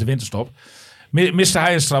tijdens de winterstop. Miste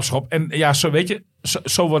hij een strafschop. En ja, zo weet je,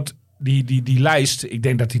 zo wordt... Die lijst, ik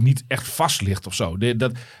denk dat die niet echt vast ligt of zo.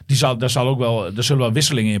 Daar zullen wel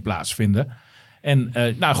wisselingen in plaatsvinden. En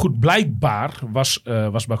nou goed, blijkbaar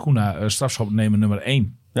was Bakuna strafschopnemer nummer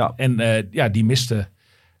 1. Ja. En die miste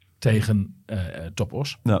tegen Top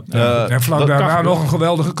Os. Ja. En vlak daarna nog een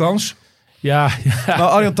geweldige kans. Ja. Nou,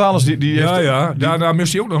 Arjan Thalens die heeft... Daarna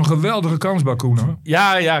mist hij ook nog een geweldige kans, Bakuna.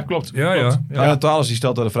 Ja, klopt. Ja. Arjan Thalens die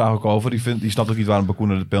stelt daar de vraag ook over. Die snapt ook niet waarom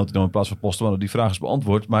Bakuna de penalty nam in plaats van Postema. Die vraag is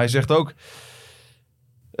beantwoord. Maar hij zegt ook...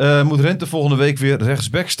 moet Rente volgende week weer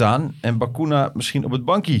rechtsback staan en Bakuna misschien op het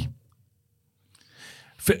bankie?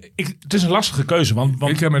 Het is een lastige keuze. Want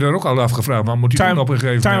ik heb me daar ook al afgevraagd. Maar moet hij op een gegeven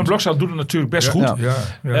moment... Tijn Blokzaal doet het natuurlijk best goed.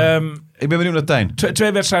 Ja. Ik ben benieuwd naar Tijn.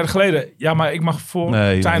 2 wedstrijden geleden. Ja, maar ik mag voor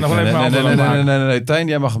Tijn nog even Nee. Tijn,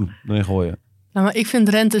 jij mag hem erin gooien. Nou, maar ik vind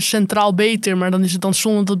Rente centraal beter. Maar dan is het dan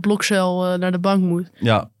zonde dat Blokzaal naar de bank moet.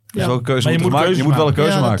 Ja, dus welke keuze maar moet je maken? Je moet wel een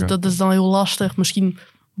keuze maken. Dat is dan heel lastig. Misschien een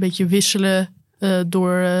beetje wisselen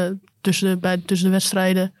tussen de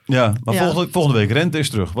wedstrijden. Ja, maar volgende week, Rente is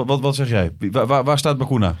terug. Wat zeg jij? Waar staat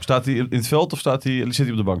Bakuna? Staat hij in het veld of zit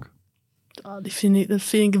hij op de bank? Dat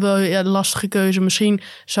vind ik wel de lastige keuze. Misschien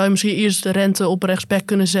zou je eerst de Rente op rechtsback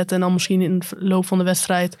kunnen zetten. En dan misschien in de loop van de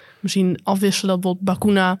wedstrijd misschien afwisselen dat bijvoorbeeld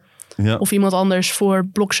Bakuna of iemand anders voor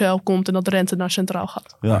Blokzaal komt en dat de Rente naar centraal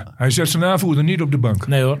gaat. Ja. Hij zet zijn aanvoerder niet op de bank.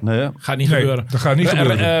 Nee hoor, gaat niet gebeuren. Dat gaat niet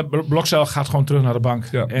gebeuren. Blokzaal gaat gewoon terug naar de bank.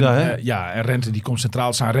 Ja. En Rente die komt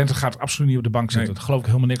centraal staan. Rente gaat absoluut niet op de bank zitten. Daar geloof ik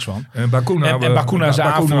helemaal niks van. En Bakuna is de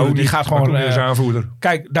aanvoerder. Die gaat gewoon... is aanvoerder.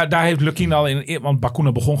 Kijk, daar heeft Lukien al in... Want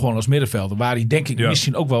Bakuna begon gewoon als middenvelder. Waar hij denk ik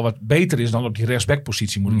misschien ook wel wat beter is dan op die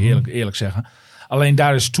rechtsbackpositie, moet ik eerlijk zeggen. Alleen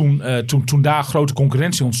daar is toen daar grote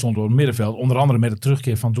concurrentie ontstond door het middenveld, onder andere met de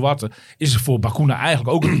terugkeer van Duarte, is er voor Bakuna eigenlijk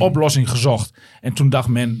ook een oplossing gezocht. En toen dacht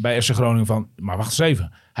men bij FC Groningen van, maar wacht eens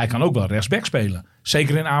even, hij kan ook wel rechtsback spelen.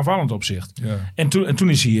 Zeker in aanvallend opzicht. Ja. En toen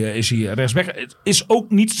is hij rechtsback. Het is ook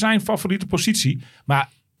niet zijn favoriete positie, maar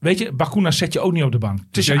weet je, Bakuna zet je ook niet op de bank.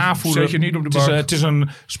 Het is een aanvoerder. Zet je niet op de bank. Het is een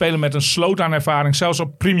speler met een sloot aan ervaring, zelfs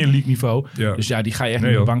op Premier League niveau. Ja. Dus ja, die ga je echt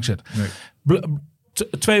niet op de bank zetten. Nee.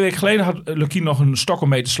 2 weken geleden had Lukien nog een stok om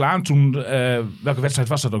mee te slaan. Toen, welke wedstrijd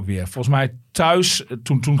was dat ook weer? Volgens mij thuis.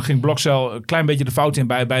 Toen ging Blokzaal een klein beetje de fout in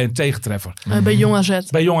bij een tegentreffer. Bij Jong AZ.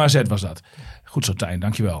 Bij Jong AZ was dat. Goed zo, Tijn.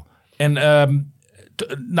 Dankjewel. En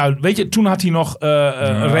nou, weet je, toen had hij nog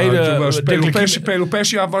een reden...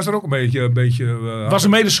 Pelopessia was er ook een beetje was er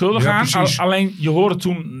mede schuldig aan. Alleen, je hoorde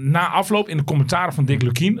toen na afloop in de commentaren van Dick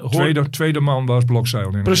Lukien... Tweede man was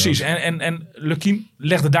Blokzaal. Precies. En Lukien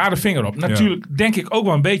legde daar de vinger op. Natuurlijk denk ik ook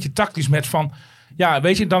wel een beetje tactisch met van... Ja,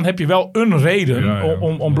 weet je, dan heb je wel een reden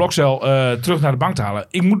om Blokzaal terug naar de bank te halen.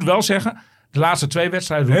 Ik moet wel zeggen... De laatste 2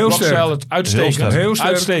 wedstrijden doet Heel Blokzeil sterk. het uitstekend. Heel sterk.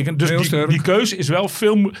 Uitstekend. Dus Heel sterk. die keuze is wel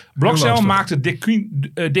veel... Blokzeil lastig. maakt het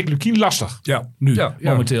Dick Lukien lastig. Ja. Nu, Ja.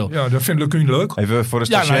 momenteel. Ja, dat vindt Lukien leuk. Even voor de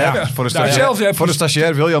Ja, nou stagiair. ja. Voor de Nou ja. stagiair, voor de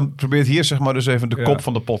stagiair William probeert hier zeg maar dus even de Ja. kop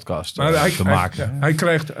van de podcast Maar te maken. hij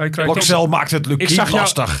krijgt Blokzeil maakt het Lukien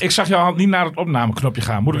lastig. Ik zag jouw hand niet naar het opnameknopje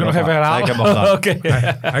gaan. Moet ik het nog even herhalen? Nee, ik heb hem al gedaan.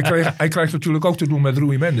 Oké. hij krijgt natuurlijk ook te doen met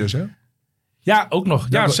Rui Mendes, hè? Ja, ook nog.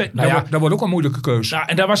 Ja, Dat wordt ook een moeilijke keuze. Nou,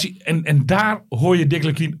 en daar was hij, en daar hoor je Dick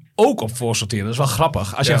Lukien ook op voor sorteren. Dat is wel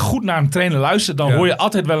grappig. Als jij goed naar een trainer luistert, dan hoor je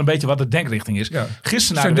altijd wel een beetje wat de denkrichting is. Ja.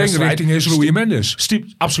 Gisteren na Zijn de wedstrijd denkrichting is Rui Mendes.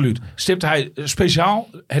 Stipt hij speciaal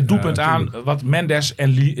het doelpunt aan wat Mendes en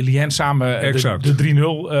Lien samen Exact. de 3-0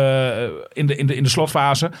 in de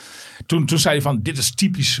slotfase. Toen zei hij van, dit is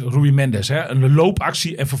typisch Rui Mendes. Hè? Een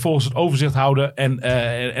loopactie en vervolgens het overzicht houden en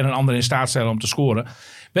een ander in staat stellen om te scoren.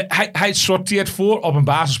 Hij sorteert voor op een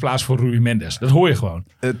basisplaats voor Rui Mendes. Dat hoor je gewoon.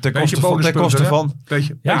 Ten koste van. Ten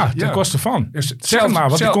koste van. Zeg Zeg maar,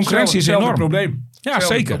 want die concurrentie is enorm. Probleem. Ja,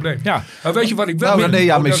 zeker. Probleem. Ja. Maar weet je wat ik wel... Nou, nee,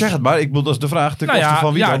 maar ik zeg het maar. Ik bedoel, dat is de vraag. Ten koste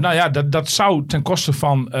van wie dan? Nou ja, dat zou ten koste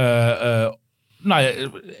van...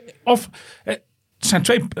 of... Er zijn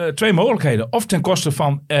twee mogelijkheden. Of ten koste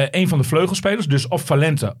van een van de vleugelspelers. Dus of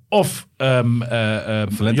Valente of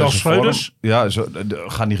Jos Schreuders. Ja,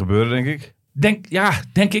 gaat niet gebeuren, denk ik.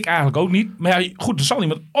 Denk ik eigenlijk ook niet. Maar ja, goed, er zal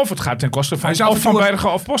iemand... Of het gaat ten koste van Van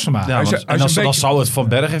Bergen of Postema. Ja, dan zou het Van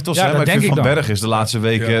Bergen toch zijn. Maar ik vind Van Bergen is de laatste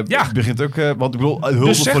weken... begint ook... want ik bedoel,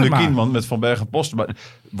 hulde voor Lukien. Want met Van Bergen en Postema...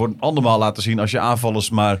 wordt andermaal laten zien als je aanvallers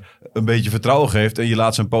maar een beetje vertrouwen geeft... en je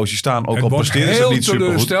laat ze een poosje staan. Ook al presteren ze het niet super goed.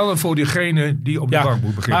 heel teleurstellend voor diegene die op de bank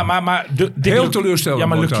moet beginnen. Maar heel teleurstellend. Ja,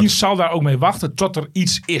 maar Lukien zal daar ook mee wachten tot er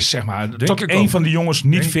iets is, zeg maar. Tot een van die jongens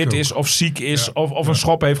niet fit is of ziek is... of een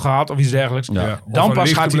schop heeft gehad of iets dergelijks. Ja. Dan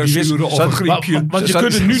pas gaat hij die wisselen. Of een griepje. Want je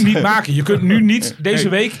kunt het nu niet maken. Je kunt nu niet deze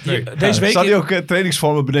week... Zal hij ook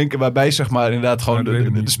trainingsvormen bedenken waarbij zeg maar inderdaad gewoon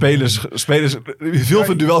de spelers veel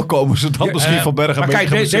van duel komen, zodat misschien Van Bergen een beetje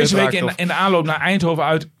geblesseerd deze week raakt, in de aanloop naar Eindhoven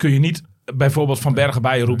uit kun je niet bijvoorbeeld Van Bergen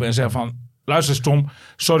bij je roepen en zeggen van... Luister eens Tom,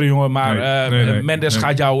 sorry jongen, maar Mendes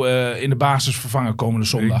gaat jou in de basis vervangen komende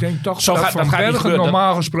zondag. Ik denk toch dat Van Bergen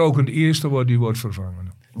normaal gesproken de eerste wordt die wordt vervangen.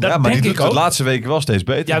 Maar die doet de laatste weken wel steeds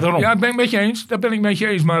beter. Ja, daarom. Ja, dat ben ik met je eens. Dat ben ik met je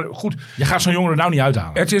eens. Maar goed. Je gaat zo'n jongen er nou niet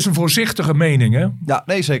uithalen. Het is een voorzichtige mening, hè? Ja,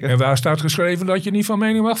 nee, zeker. En waar staat geschreven dat je niet van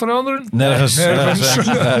mening mag veranderen? Nergens.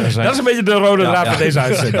 Dat is een beetje de rode draad van deze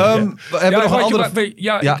uitzending. We hebben nog een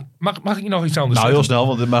andere... Mag ik nog iets anders zeggen? Heel snel,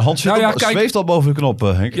 want mijn hand zweeft al boven de knop,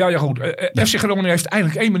 Henk. Ja, goed. FC Groningen heeft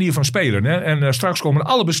eigenlijk 1 manier van spelen. Hè? En straks komen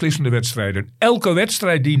alle beslissende wedstrijden. Elke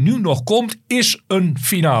wedstrijd die nu nog komt, is een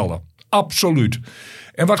finale. Absoluut.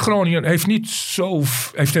 En wat Groningen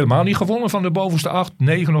heeft helemaal niet gewonnen van de bovenste 8,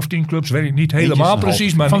 9 of 10 clubs. Weet ik niet helemaal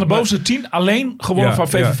precies. Maar van de bovenste 10 alleen gewonnen van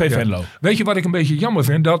VVV Venlo. Weet je wat ik een beetje jammer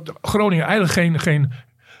vind? Dat Groningen eigenlijk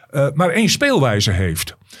maar 1 speelwijze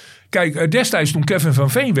heeft. Kijk, destijds toen Kevin van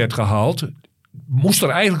Veen werd gehaald, moest er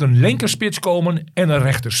eigenlijk een linkerspits komen en een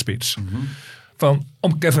rechterspits.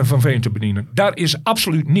 Om Kevin van Veen te bedienen. Daar is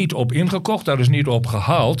absoluut niet op ingekocht. Daar is niet op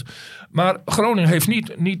gehaald. Maar Groningen heeft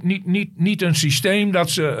niet een systeem dat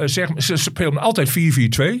ze spelen altijd 4-4-2.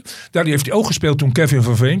 Daar heeft hij ook gespeeld toen Kevin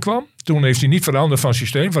van Veen kwam. Toen heeft hij niet veranderd van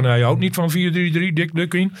systeem. Hij houdt niet van 4-3-3, Dick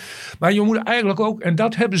Lukien. Maar je moet eigenlijk ook, en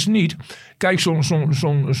dat hebben ze niet. Kijk,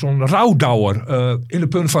 zo'n rouwdouwer in de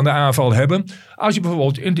punt van de aanval hebben. Als je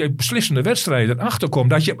bijvoorbeeld in die beslissende wedstrijden achterkomt,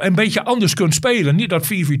 dat je een beetje anders kunt spelen. Niet dat 4-4-2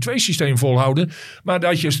 systeem volhouden. Maar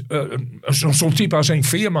dat je zo'n type als een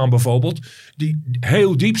Veerman bijvoorbeeld, die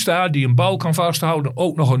heel diep staat, die een bal kan vasthouden,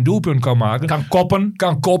 ook nog een doelpunt kan maken. Kan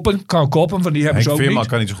koppen, want die hebben ze ook Veerman niet.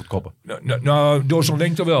 kan niet zo goed koppen. Nou, door zo'n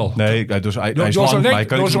lengte wel. Nee,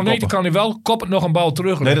 door zo'n lengte kan hij wel koppen nog een bal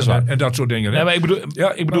terug. Nee, dat is waar. En dat soort dingen. Nee, maar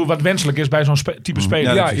ik bedoel wat wenselijk is bij zo'n type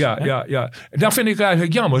speler. Ja. En dat vind ik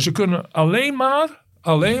eigenlijk jammer. Ze kunnen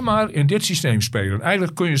alleen maar in dit systeem spelen.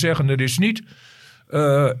 Eigenlijk kun je zeggen, er is niet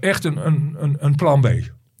echt een plan B.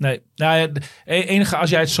 Nee, enige als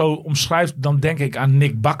jij het zo omschrijft, dan denk ik aan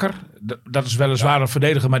Nick Bakker. Dat is weliswaar een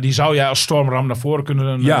verdediger, maar die zou jij als stormram naar voren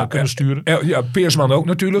kunnen sturen. Ja, Peersman ook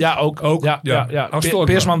natuurlijk. Ja, ook. Ja.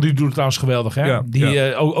 Peersman die doet het trouwens geweldig. Hè?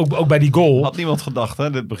 Ja, ook bij die goal. Had niemand gedacht, hè?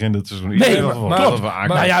 Dit begint het seizoen. Nee,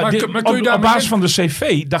 op basis van de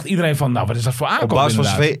CV dacht iedereen van, nou, wat is dat voor aankoop? Op basis van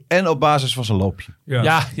CV en op basis van zijn loopje.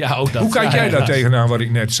 Ja, ook dat. Hoe kijk jij daar tegenaan wat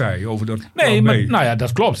ik net zei over dat? Nee, maar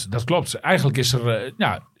dat klopt. Eigenlijk is er...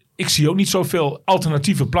 ik zie ook niet zoveel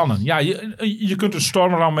alternatieve plannen. Ja, je kunt een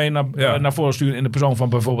stormram mee naar voren sturen in de persoon van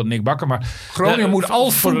bijvoorbeeld Nick Bakker. Maar Groningen moet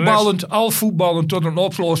al voetballend tot een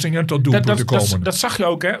oplossing en tot doelpunten komen. Dat zag je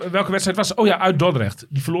ook, hè? Welke wedstrijd was het? Oh ja, uit Dordrecht.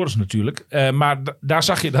 Die verloren ze natuurlijk. Maar daar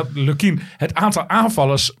zag je dat Lukien het aantal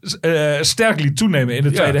aanvallers sterk liet toenemen in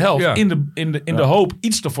de tweede helft. Ja. In de hoop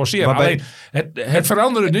iets te forceren. Alleen, het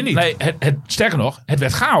veranderde er niet. Nee, sterker nog, het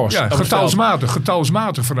werd chaos. Ja,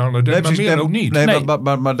 getalsmatig veranderde, maar meer ook niet. Nee.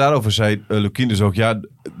 Maar daarover zei Lukien dus ook,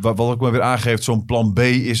 wat ook maar weer aangeeft, zo'n plan B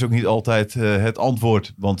is ook niet altijd het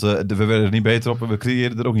antwoord. Want we werden er niet beter op en we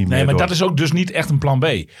creëerden er ook niet meer Nee, maar door. dat is ook dus niet echt een plan B.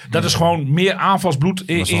 Dat is gewoon meer aanvalsbloed op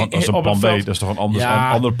het veld. Dat is een plan B, dat is toch een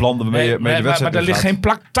ander plan waarmee je de wedstrijd maar daar ligt geen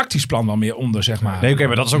tactisch plan dan meer onder, zeg maar. Nee, oké,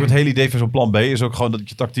 maar dat is ook het hele idee van zo'n plan B. Is ook gewoon dat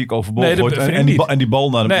je tactiek overboord gooit en die bal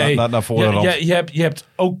naar voren ramt. Je hebt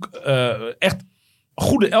ook echt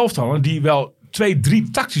goede elftallen die wel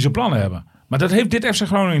 2-3 tactische plannen hebben. Maar dat heeft dit FC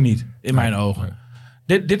Groningen niet, in mijn ogen.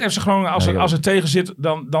 Dit FC Groningen, als het tegen zit,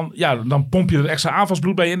 dan pomp je er extra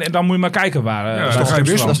aanvalsbloed bij in. En dan moet je maar kijken waar. Dan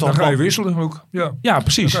ga je wisselen ook. Ja,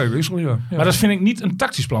 precies. Dan ga je wisselen, ja. Maar dat vind ik niet een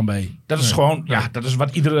tactisch plan B. Dat is gewoon, dat is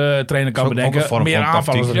wat iedere trainer kan bedenken. Meer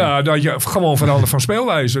aanvallen. Ja, dat je gewoon verandert van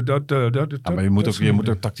speelwijze. Maar je moet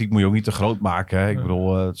ook tactiek ook niet te groot maken. Hè? Ik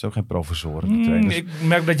bedoel, het zijn ook geen professoren. Ik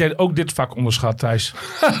merk dat jij ook dit vak onderschat, Thijs.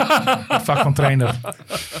 Het vak van trainer.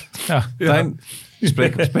 Ja. Tijn,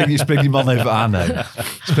 spreek die man even aan. Hè.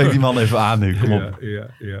 Spreek die man even aan nu. Kom op. Ja.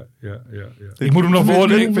 Ik moet hem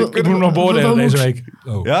nog beoordelen deze week.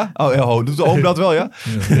 Oh. Ja? Doet de oom dat wel, ja?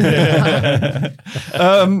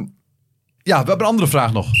 We hebben een andere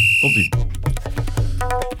vraag nog. Komt-ie.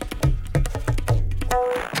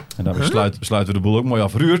 En daarmee sluiten we de boel ook mooi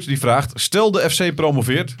af. Ruurt die vraagt, stel de FC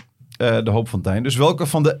promoveert, de hoop van Tijn. Dus welke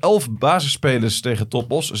van de 11 basisspelers tegen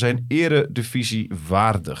Topos zijn eredivisie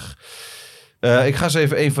waardig? Ik ga ze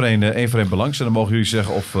even één voor één belangs. En dan mogen jullie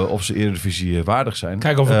zeggen of ze eredivisie waardig zijn.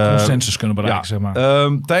 Kijk of we consensus kunnen bereiken, zeg maar.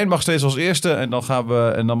 Tijn mag steeds als eerste. En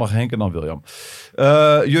dan mag Henk en dan William.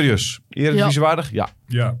 Jurius, eredivisie waardig?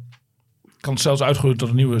 Ja. Kan het zelfs uitgroeien tot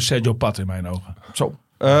een nieuwe Sergio Pat in mijn ogen. Zo.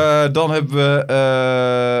 Dan hebben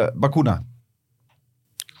we Bakuna.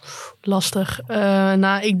 Lastig.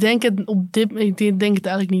 Ik denk het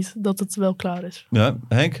eigenlijk niet dat het wel klaar is. Ja,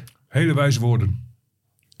 Henk? Hele wijze woorden.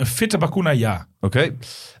 Een fitte Bakuna, ja. Oké.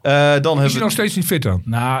 Dan is hij nog steeds niet fit dan?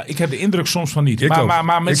 Nou, ik heb de indruk soms van niet.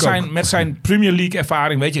 Maar met zijn Premier League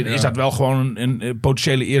ervaring, weet je, is dat wel gewoon een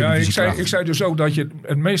potentiële eredivisie. Ik zei dus ook dat je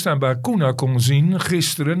het meest aan Bakuna kon zien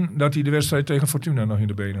gisteren, dat hij de wedstrijd tegen Fortuna nog in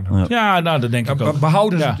de benen had. Ja, nou, dat denk ik ook.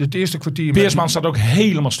 Behouden het eerste kwartier. Peersman staat ook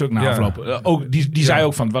helemaal stuk na afloop. Ook die zei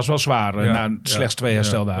ook van, het was wel zwaar na slechts 2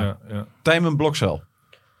 hersteldagen. Tijmen Blokcel.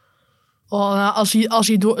 Als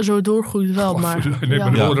hij zo doorgroeit wel, maar... Neem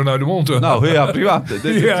me de woorden uit de mond. Nou ja, prima.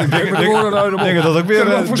 Neem me de woorden uit de mond. Ik denk dat ook weer...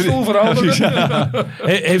 Kan voor stoel veranderen.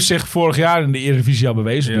 Heeft zich vorig jaar in de Eredivisie al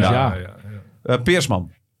bewezen. Dus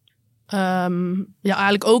Peersman.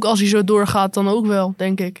 Eigenlijk ook als hij zo doorgaat dan ook wel,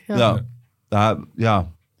 denk ik. Ja.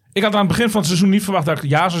 Ik had aan het begin van het seizoen niet verwacht dat ik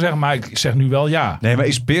ja zou zeggen, maar ik zeg nu wel ja. Nee, maar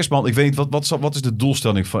is Peersman, ik weet niet, wat is de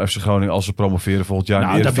doelstelling van FC Groningen als ze promoveren volgend jaar?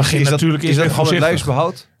 Nou, dat begint natuurlijk is dat gewoon het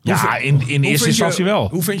lijfsbehoud? Ja, in eerste instantie wel.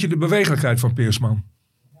 Hoe vind je de bewegelijkheid van Peersman?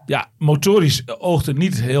 Ja, motorisch oogt het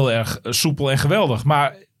niet heel erg soepel en geweldig.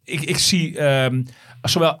 Maar ik zie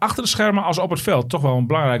zowel achter de schermen als op het veld toch wel een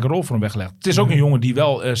belangrijke rol voor hem weggelegd. Het is ook een jongen die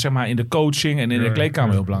wel in de coaching en in de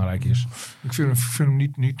kleedkamer heel belangrijk is. Ik vind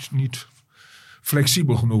hem niet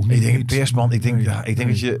flexibel genoeg. Ik denk Peersman, ik denk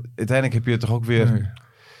dat je uiteindelijk heb je toch ook weer. Nee. Ik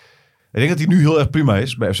denk dat hij nu heel erg prima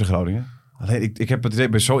is bij FC Groningen. Alleen ik heb het idee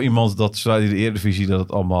bij zo iemand dat zodra de Eredivisie dat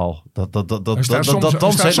het allemaal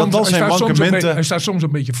zijn mankementen. Hij staat soms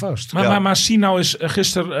een beetje vast. Maar zie nou eens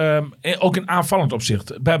gisteren ook in aanvallend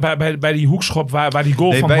opzicht bij die hoekschop waar die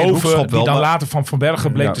goal van Hoven die dan later van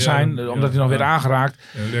Bergen bleek te zijn omdat hij nog werd aangeraakt.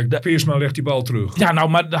 Peersman legt die bal terug. Ja, nou,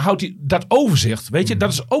 maar dan houdt hij dat overzicht. Weet je,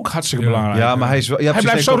 dat is ook hartstikke belangrijk. Ja, maar hij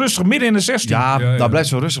blijft zo rustig midden in de 16. Ja, blijft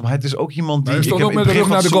zo rustig. Maar het is ook iemand die. Hij stond ook met de rug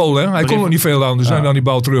naar de goal, hè? Hij kon nog niet veel anders dan die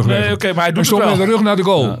bal terugleggen. Nee, oké, maar hij stond met de rug naar de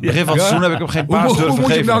goal. Begin van het seizoen heb ik hem geen paas durven geven. Hoe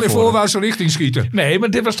moet je dan in voorwaartse richting schieten? Nee, maar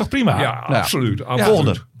dit was toch prima? Ja, absoluut.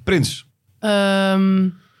 Volgende, Prins.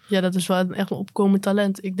 Dat is wel echt een opkomend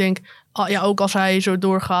talent. Ik denk, ook als hij zo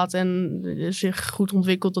doorgaat en zich goed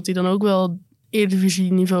ontwikkelt, dat hij dan ook wel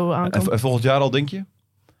Eredivisie niveau aan kan. En volgend jaar al, denk je?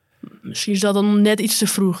 Misschien is dat dan net iets te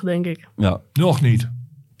vroeg, denk ik. Ja. Nog niet.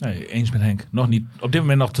 Nee, eens met Henk. Nog niet. Op dit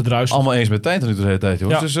moment nog te druisen. Allemaal eens met Tijn tot nu de hele tijd,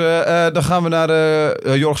 jongens. Ja. Dus dan gaan we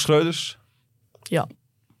naar Jorg Schreuders. Ja.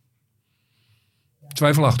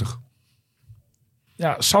 Twijfelachtig.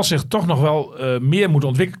 zal zich toch nog wel meer moeten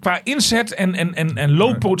ontwikkelen. Qua inzet en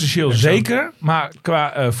looppotentieel zeker. Maar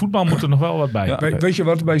qua voetbal moet er nog wel wat bij. Ja, weet je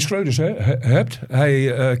wat je bij Schreuders hebt?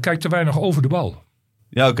 Hij kijkt te weinig over de bal.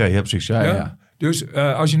 Ja, oké, precies. Ja. Dus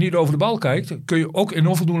als je niet over de bal kijkt, kun je ook in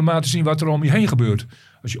onvoldoende mate zien wat er om je heen gebeurt.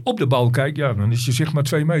 Als je op de bal kijkt, dan is je zeg maar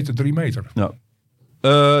 2 meter, 3 meter. Ja.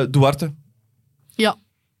 Duarte? Ja.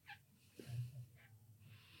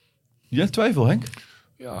 Jij twijfel, Henk?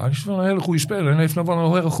 Ja, hij is wel een hele goede speler en heeft nog wel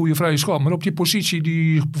een hele goede vrije schop. Maar op die positie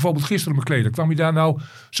die bijvoorbeeld gisteren bekleedde, kwam hij daar nou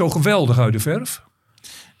zo geweldig uit de verf?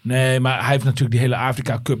 Nee, maar hij heeft natuurlijk die hele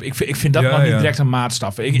Afrika Cup. Ik vind dat nog niet direct een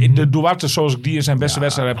maatstaf. De Duarte, zoals ik die in zijn beste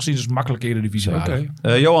wedstrijd heb gezien, is makkelijk eredivisie waardig.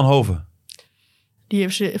 Johan Hoven? Die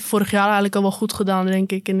heeft ze vorig jaar eigenlijk al wel goed gedaan,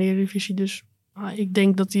 denk ik, in de eredivisie. Dus ik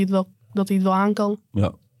denk dat hij het wel aan kan.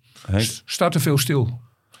 Ja. Henk? Staat er veel stil.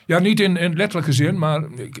 Ja, niet in letterlijke zin, maar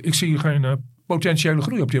ik zie geen potentiële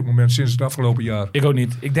groei op dit moment sinds het afgelopen jaar. Ik ook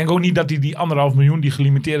niet. Ik denk ook niet dat hij die 1,5 miljoen, die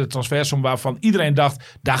gelimiteerde transfersom, waarvan iedereen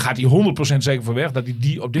dacht, daar gaat hij 100% zeker voor weg, dat hij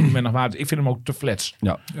die op dit moment nog waard is. Ik vind hem ook te flats.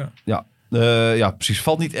 Ja, precies.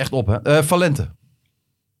 Valt niet echt op, hè. Valente?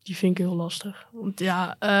 Die vind ik heel lastig. Want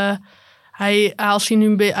hij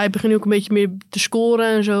begint ook een beetje meer te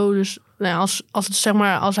scoren en zo. Dus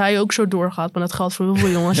als hij ook zo doorgaat, maar dat geldt voor heel veel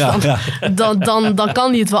jongens, dan kan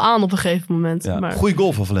hij het wel aan op een gegeven moment. Ja. Maar, goeie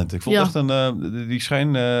goal van Valente. Ik vond echt die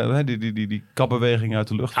schijn, die kapbeweging uit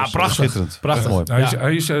de lucht. Ja, prachtig. Schitterend. Prachtig. Mooi.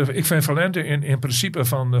 Ik vind Valente in principe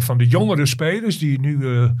van de jongere spelers die nu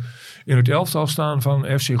in het elftal staan van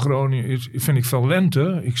FC Groningen, vind ik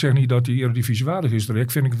Valente. Ik zeg niet dat hij eredivisie waardig is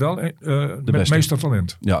direct. Vind ik wel het meeste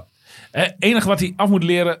talent. Ja. Enige wat hij af moet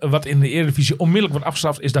leren, wat in de Eredivisie onmiddellijk wordt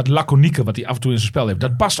afgestraft, is dat laconieke wat hij af en toe in zijn spel heeft.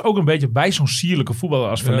 Dat past ook een beetje bij zo'n sierlijke voetballer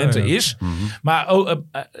als Valente is. Mm-hmm. Maar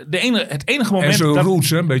het enige moment... En zo'n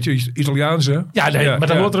roots, een beetje Italiaans, hè? Maar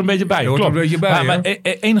dat hoort er een beetje bij. Klopt. Er een beetje bij, maar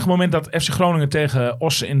enige moment dat FC Groningen tegen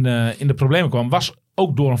Os in de problemen kwam, was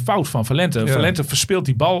ook door een fout van Valente. Ja. Valente verspeelt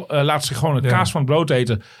die bal, laat zich gewoon het kaas van het brood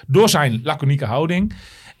eten door zijn laconieke houding.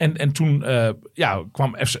 En toen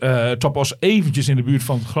kwam Top Os eventjes in de buurt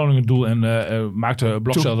van het Groningen doel en maakte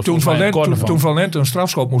Blokzelder Toen Valente een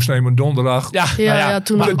strafschop moest nemen donderdag.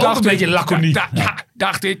 Toen maar ook een beetje laconiek.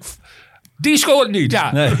 Dacht ik, die scoort niet.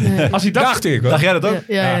 Ja. Nee. Als hij dacht jij dat ook?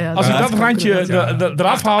 Als hij dat randje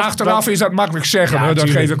eraf haalt. Achteraf is dat makkelijk zeggen. Dat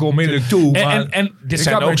geef ik onmiddellijk toe. En dit ik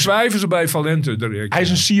zijn had ook ook twijfels bij Valente direct. Hij is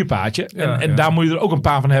een sierpaadje. En daar moet je er ook een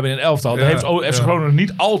paar van hebben in een elftal. Daar heeft FC Groningen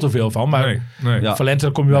niet al te veel van. Maar Valente,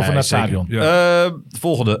 daar kom je wel van naar het stadion.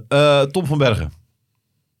 Volgende. Tom van Bergen.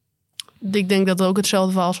 Ik denk dat het ook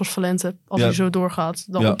hetzelfde verhaal is als Valente. Als hij zo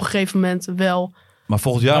doorgaat. Dan op een gegeven moment wel. Maar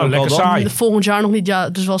volgend jaar lekker saai. Volgend jaar nog niet. Ja,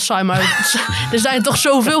 het is wel saai. Maar er zijn toch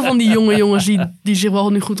zoveel van die jonge jongens die zich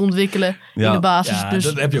wel nu goed ontwikkelen in de basis. Ja,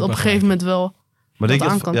 dus op een gegeven moment wel. Maar denk je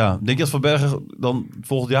dat Van Bergen dan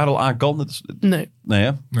volgend jaar al aan kan? Nee. Nee,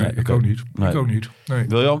 hè? Nee, ik ook niet. Nee. Ik ook niet. Nee.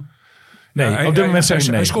 William? Nee, op dit moment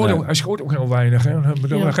zijn hij scoort ook heel weinig. Hè?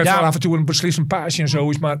 Hij geeft wel af en toe een beslissend paasje en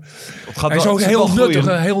zo. Maar hij is ook heel nuttig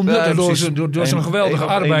door zijn geweldige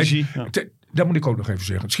arbeid. Dat moet ik ook nog even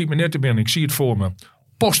zeggen. Het schiet me net te binnen. Ik zie het voor me.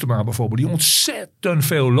 Postema bijvoorbeeld, die ontzettend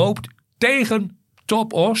veel loopt. Tegen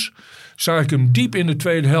Top Os zag ik hem diep in de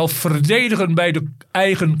tweede helft verdedigen bij de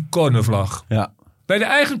eigen cornervlag. Ja. Bij de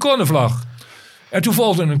eigen cornervlag. En toen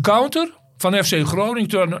volgde een counter van FC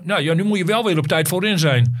Groningen. Nu moet je wel weer op tijd voorin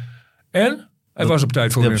zijn. En hij was op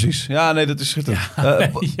tijd voorin. Ja, precies. Ja, nee, dat is schitterend.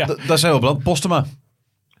 Daar zijn we op land. Postema.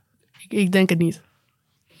 Ik denk het niet.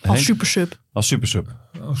 Als supersub. Als supersub.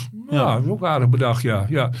 Ook aardig bedacht,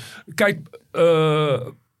 ja. Kijk,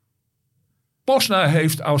 Postma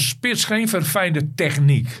heeft als spits geen verfijnde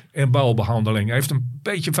techniek en balbehandeling. Hij heeft een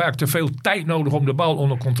beetje vaak te veel tijd nodig om de bal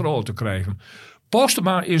onder controle te krijgen.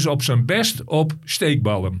 Postma is op zijn best op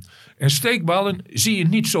steekballen. En steekballen zie je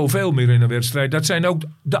niet zoveel meer in een wedstrijd. Dat zijn ook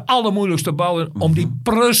de allermoeilijkste ballen om die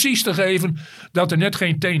precies te geven dat er net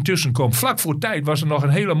geen teen tussen komt. Vlak voor tijd was er nog een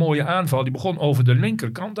hele mooie aanval. Die begon over de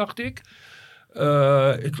linkerkant, dacht ik.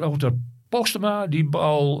 Ik geloof dat Postma die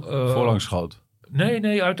bal... voorlangs schoot.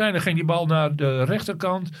 Nee, uiteindelijk ging die bal naar de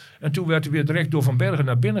rechterkant. En toen werd hij weer direct door Van Bergen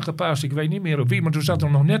naar binnen gepaast. Ik weet niet meer op wie, maar toen zat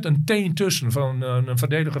er nog net een teen tussen van een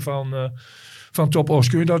verdediger van Top Os.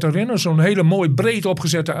 Kun je dat herinneren? Zo'n hele mooi breed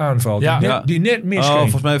opgezette aanval. Die net misging.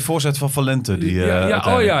 Volgens mij een voorzet van Valente. Zo'n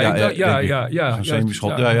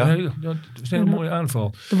semi-schot. Dat is een hele mooie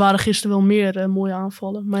aanval. Er waren gisteren wel meer mooie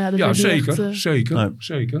aanvallen. Maar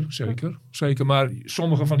zeker. Maar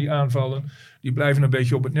sommige van die aanvallen die blijven een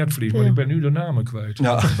beetje op het netvlieg. Maar ik ben nu de namen kwijt.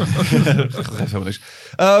 Ja, dat geeft helemaal niks.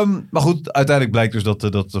 Maar goed, uiteindelijk blijkt dus dat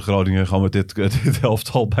de Groningen gewoon met dit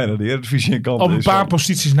elftal bijna de eredivisie in kan. Op een paar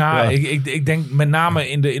posities na. Ja. Ik denk denk met name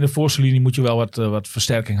in de voorste linie moet je wel wat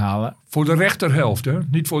versterking halen. Voor de rechterhelft, hè?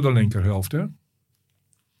 Niet voor de linkerhelft, hè?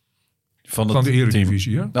 Van de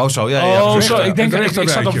eredivisie, hè? Oh, zo. Ja, Oh, precies. zo. Ik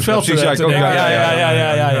zat op het veld te denken.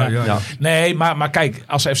 Ja. Nee, maar kijk,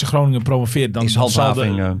 als FC Groningen promoveert, dan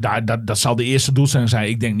dat zal de eerste doelstelling zijn.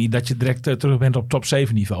 Ik denk niet dat je direct terug bent op top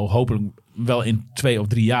 7 niveau. Hopelijk wel in 2 of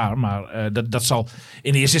 3 jaar. Maar dat zal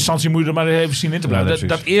in eerste instantie moet je er maar even zien in te blijven. Ja,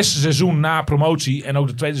 dat eerste seizoen na promotie en ook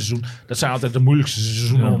het tweede seizoen, dat zijn altijd de moeilijkste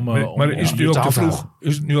seizoenen om maar is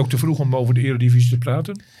het nu ook te vroeg om over de eredivisie te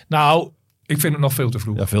praten? Nou, ik vind het nog veel te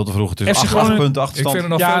vroeg. Ja, veel te vroeg. Het is FC 8 punten achterstand. Ik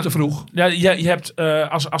vind het nog veel te vroeg. Ja, je hebt,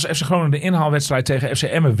 als FC Groningen de inhaalwedstrijd tegen FC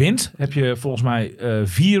Emmen wint, heb je volgens mij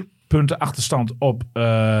 4 punten achterstand op...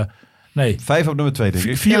 5 op nummer 2, denk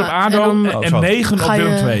ik. 4 op ADO en 9 op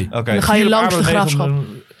Willem 2. Okay. Dan ga je langs de Graafschap.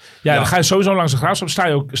 Dan ga je sowieso langs de Graafschap.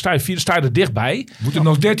 Sta je er dichtbij. Moeten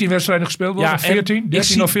nog 13 wedstrijden gespeeld worden? 14?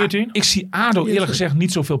 13 of 14? Ik zie ADO eerlijk gezegd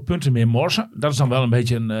niet zoveel punten meer morsen. Dat is dan wel een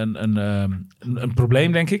beetje een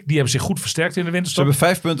probleem, denk ik. Die hebben zich goed versterkt in de winterstop. Ze hebben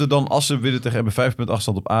 5 punten dan, als ze winnen tegen hebben 5 punten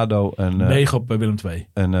achterstand op ADO. En 9 op Willem 2.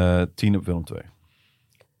 En 10 op Willem 2.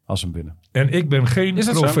 Als ze hem winnen. En ik ben geen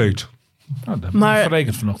profeet. Dat maar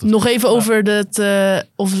verrekend vanochtend. Nog even over dat...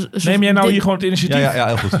 Neem jij nou hier gewoon het initiatief? Ja,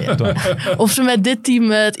 heel goed. Of ze met dit team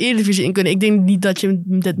het Eredivisie in kunnen. Ik denk niet dat je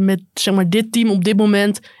met zeg maar, dit team op dit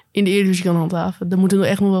moment in de Eredivisie kan handhaven. Er moet er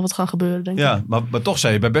echt nog wel wat gaan gebeuren, denk ik. Ja, maar toch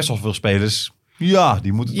zei je bij best wel veel spelers... Ja,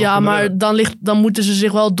 die moeten toch maar dan moeten ze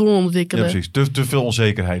zich wel doorontwikkelen. Ja, precies. Te veel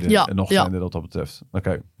onzekerheden nog zijn wat dat betreft.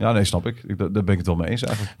 Oké. Ja, nee, snap ik. Daar ben ik het wel mee eens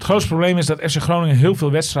eigenlijk. Het grootste probleem is dat FC Groningen heel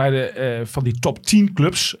veel wedstrijden van die top 10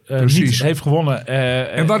 clubs niet heeft gewonnen.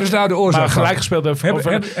 En wat is daar de oorzaak? Maar gelijk gespeeld heeft.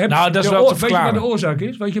 Dat is wel te verklaren. Weet je wat de oorzaak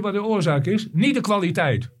is? Weet je wat de oorzaak is? Niet de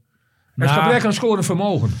kwaliteit. Het gebrek aan scoren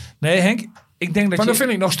vermogen. Nee, Henk. Ik denk dat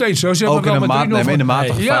vind ik nog steeds zo. Ze ook hebben wel in de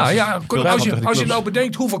matige fase. Ja, als je nou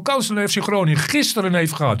bedenkt hoeveel kansen de FC Groningen gisteren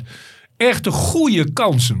heeft gehad. Echte goede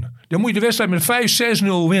kansen. Dan moet je de wedstrijd met 5-6-0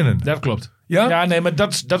 winnen. Dat klopt. Ja? Ja, nee, maar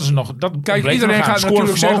dat is nog... Kijk, iedereen gaat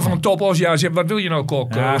natuurlijk zeggen van Topos. Ja, wat wil je nou,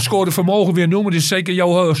 Kok? Scoren vermogen weer noemen. Dat is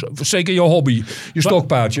zeker jouw hobby. Je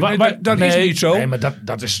stokpaardje. Nee, dat is niet zo. Nee, maar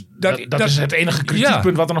dat is het enige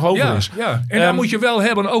kritiekpunt wat er nog over is. Ja. En dan moet je wel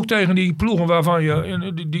hebben, ook tegen die ploegen waarvan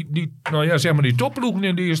je... die topploegen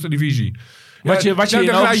in de eerste divisie. Dan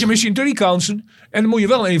krijg je misschien 3 kansen. En dan moet je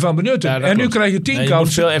wel 1 van benutten. Ja, en nu krijg je 10 kansen. Je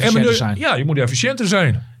moet veel efficiënter zijn. Ja, je moet efficiënter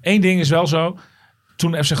zijn. Eén ding is wel zo.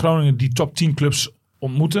 Toen FC Groningen die top 10 clubs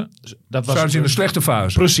ontmoette. Zaten ze in de slechte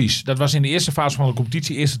fase. Precies. Dat was in de eerste fase van de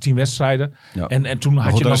competitie. Eerste 10 wedstrijden. Ja. En toen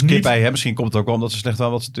had je nog niet... bij, hè? Misschien komt het ook wel omdat ze slecht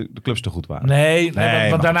waren. Omdat de clubs te goed waren. Nee,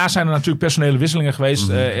 want daarna zijn er natuurlijk personele wisselingen geweest.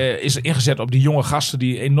 Is er ingezet op die jonge gasten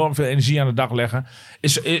die enorm veel energie aan de dag leggen.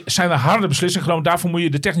 Zijn er harde beslissingen genomen. Daarvoor moet je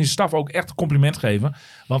de technische staf ook echt een compliment geven.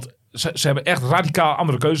 Want ze hebben echt radicaal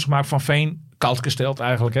andere keuzes gemaakt. Van Veen, koud gesteld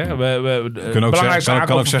eigenlijk. Hè. Kan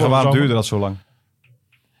ook zeggen, waarom duurde dat zo lang?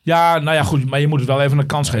 Ja, nou ja, goed. Maar je moet het wel even een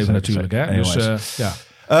kans geven natuurlijk. Hè? Dus,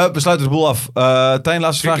 we sluiten de boel af. Tijn,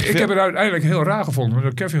 laatste vraag. Ik heb het uiteindelijk heel raar gevonden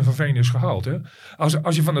dat Kevin van Veen is gehaald. Hè?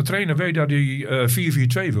 Als je van de trainer weet dat hij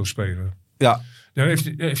 4-4-2 wil spelen. Ja. Dan heeft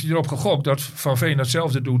hij erop gegokt dat Van Veen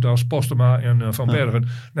hetzelfde doet als Postema en Van Bergen.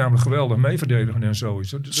 Namelijk geweldig meeverdedigen en zo.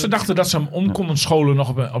 Ze dachten dat ze hem om konden scholen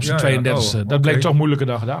nog op zijn 32e. Dat bleek toch moeilijker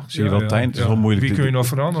dan gedacht. Zie je wel, Tijn? Het is wel moeilijk. Wie kun je nog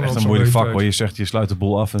veranderen? Echt een moeilijk vak hoor. Je zegt je sluit de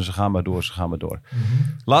boel af en ze gaan maar door.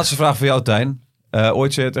 Mm-hmm. Laatste vraag voor jou, Tijn.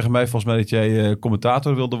 Ooit zei je tegen mij volgens mij dat jij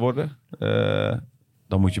commentator wilde worden.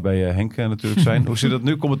 Dan moet je bij Henk natuurlijk zijn. Hoe zit dat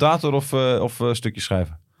nu? Commentator of stukje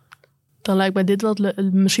schrijven? Dan lijkt mij dit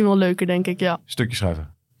misschien wel leuker, denk ik, ja. Stukje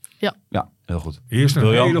schrijven? Ja. Ja, heel goed. Eerst een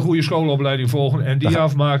hele goede schoolopleiding volgen en die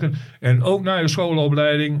afmaken. En ook na je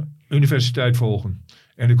schoolopleiding universiteit volgen.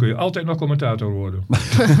 En dan kun je altijd nog commentator worden.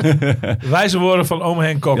 Wijze woorden van oom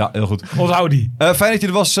Henk Kok. Ja, heel goed. Onthoud die. Fijn dat je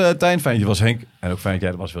er was, Tijn. Fijn dat je er was, Henk. En ook fijn dat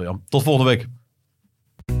jij er was, William. Tot volgende week.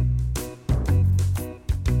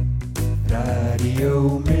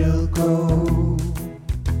 Radio Milko.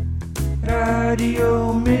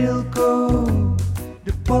 Radio Milko.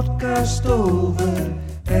 De podcast over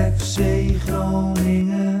FC Groningen.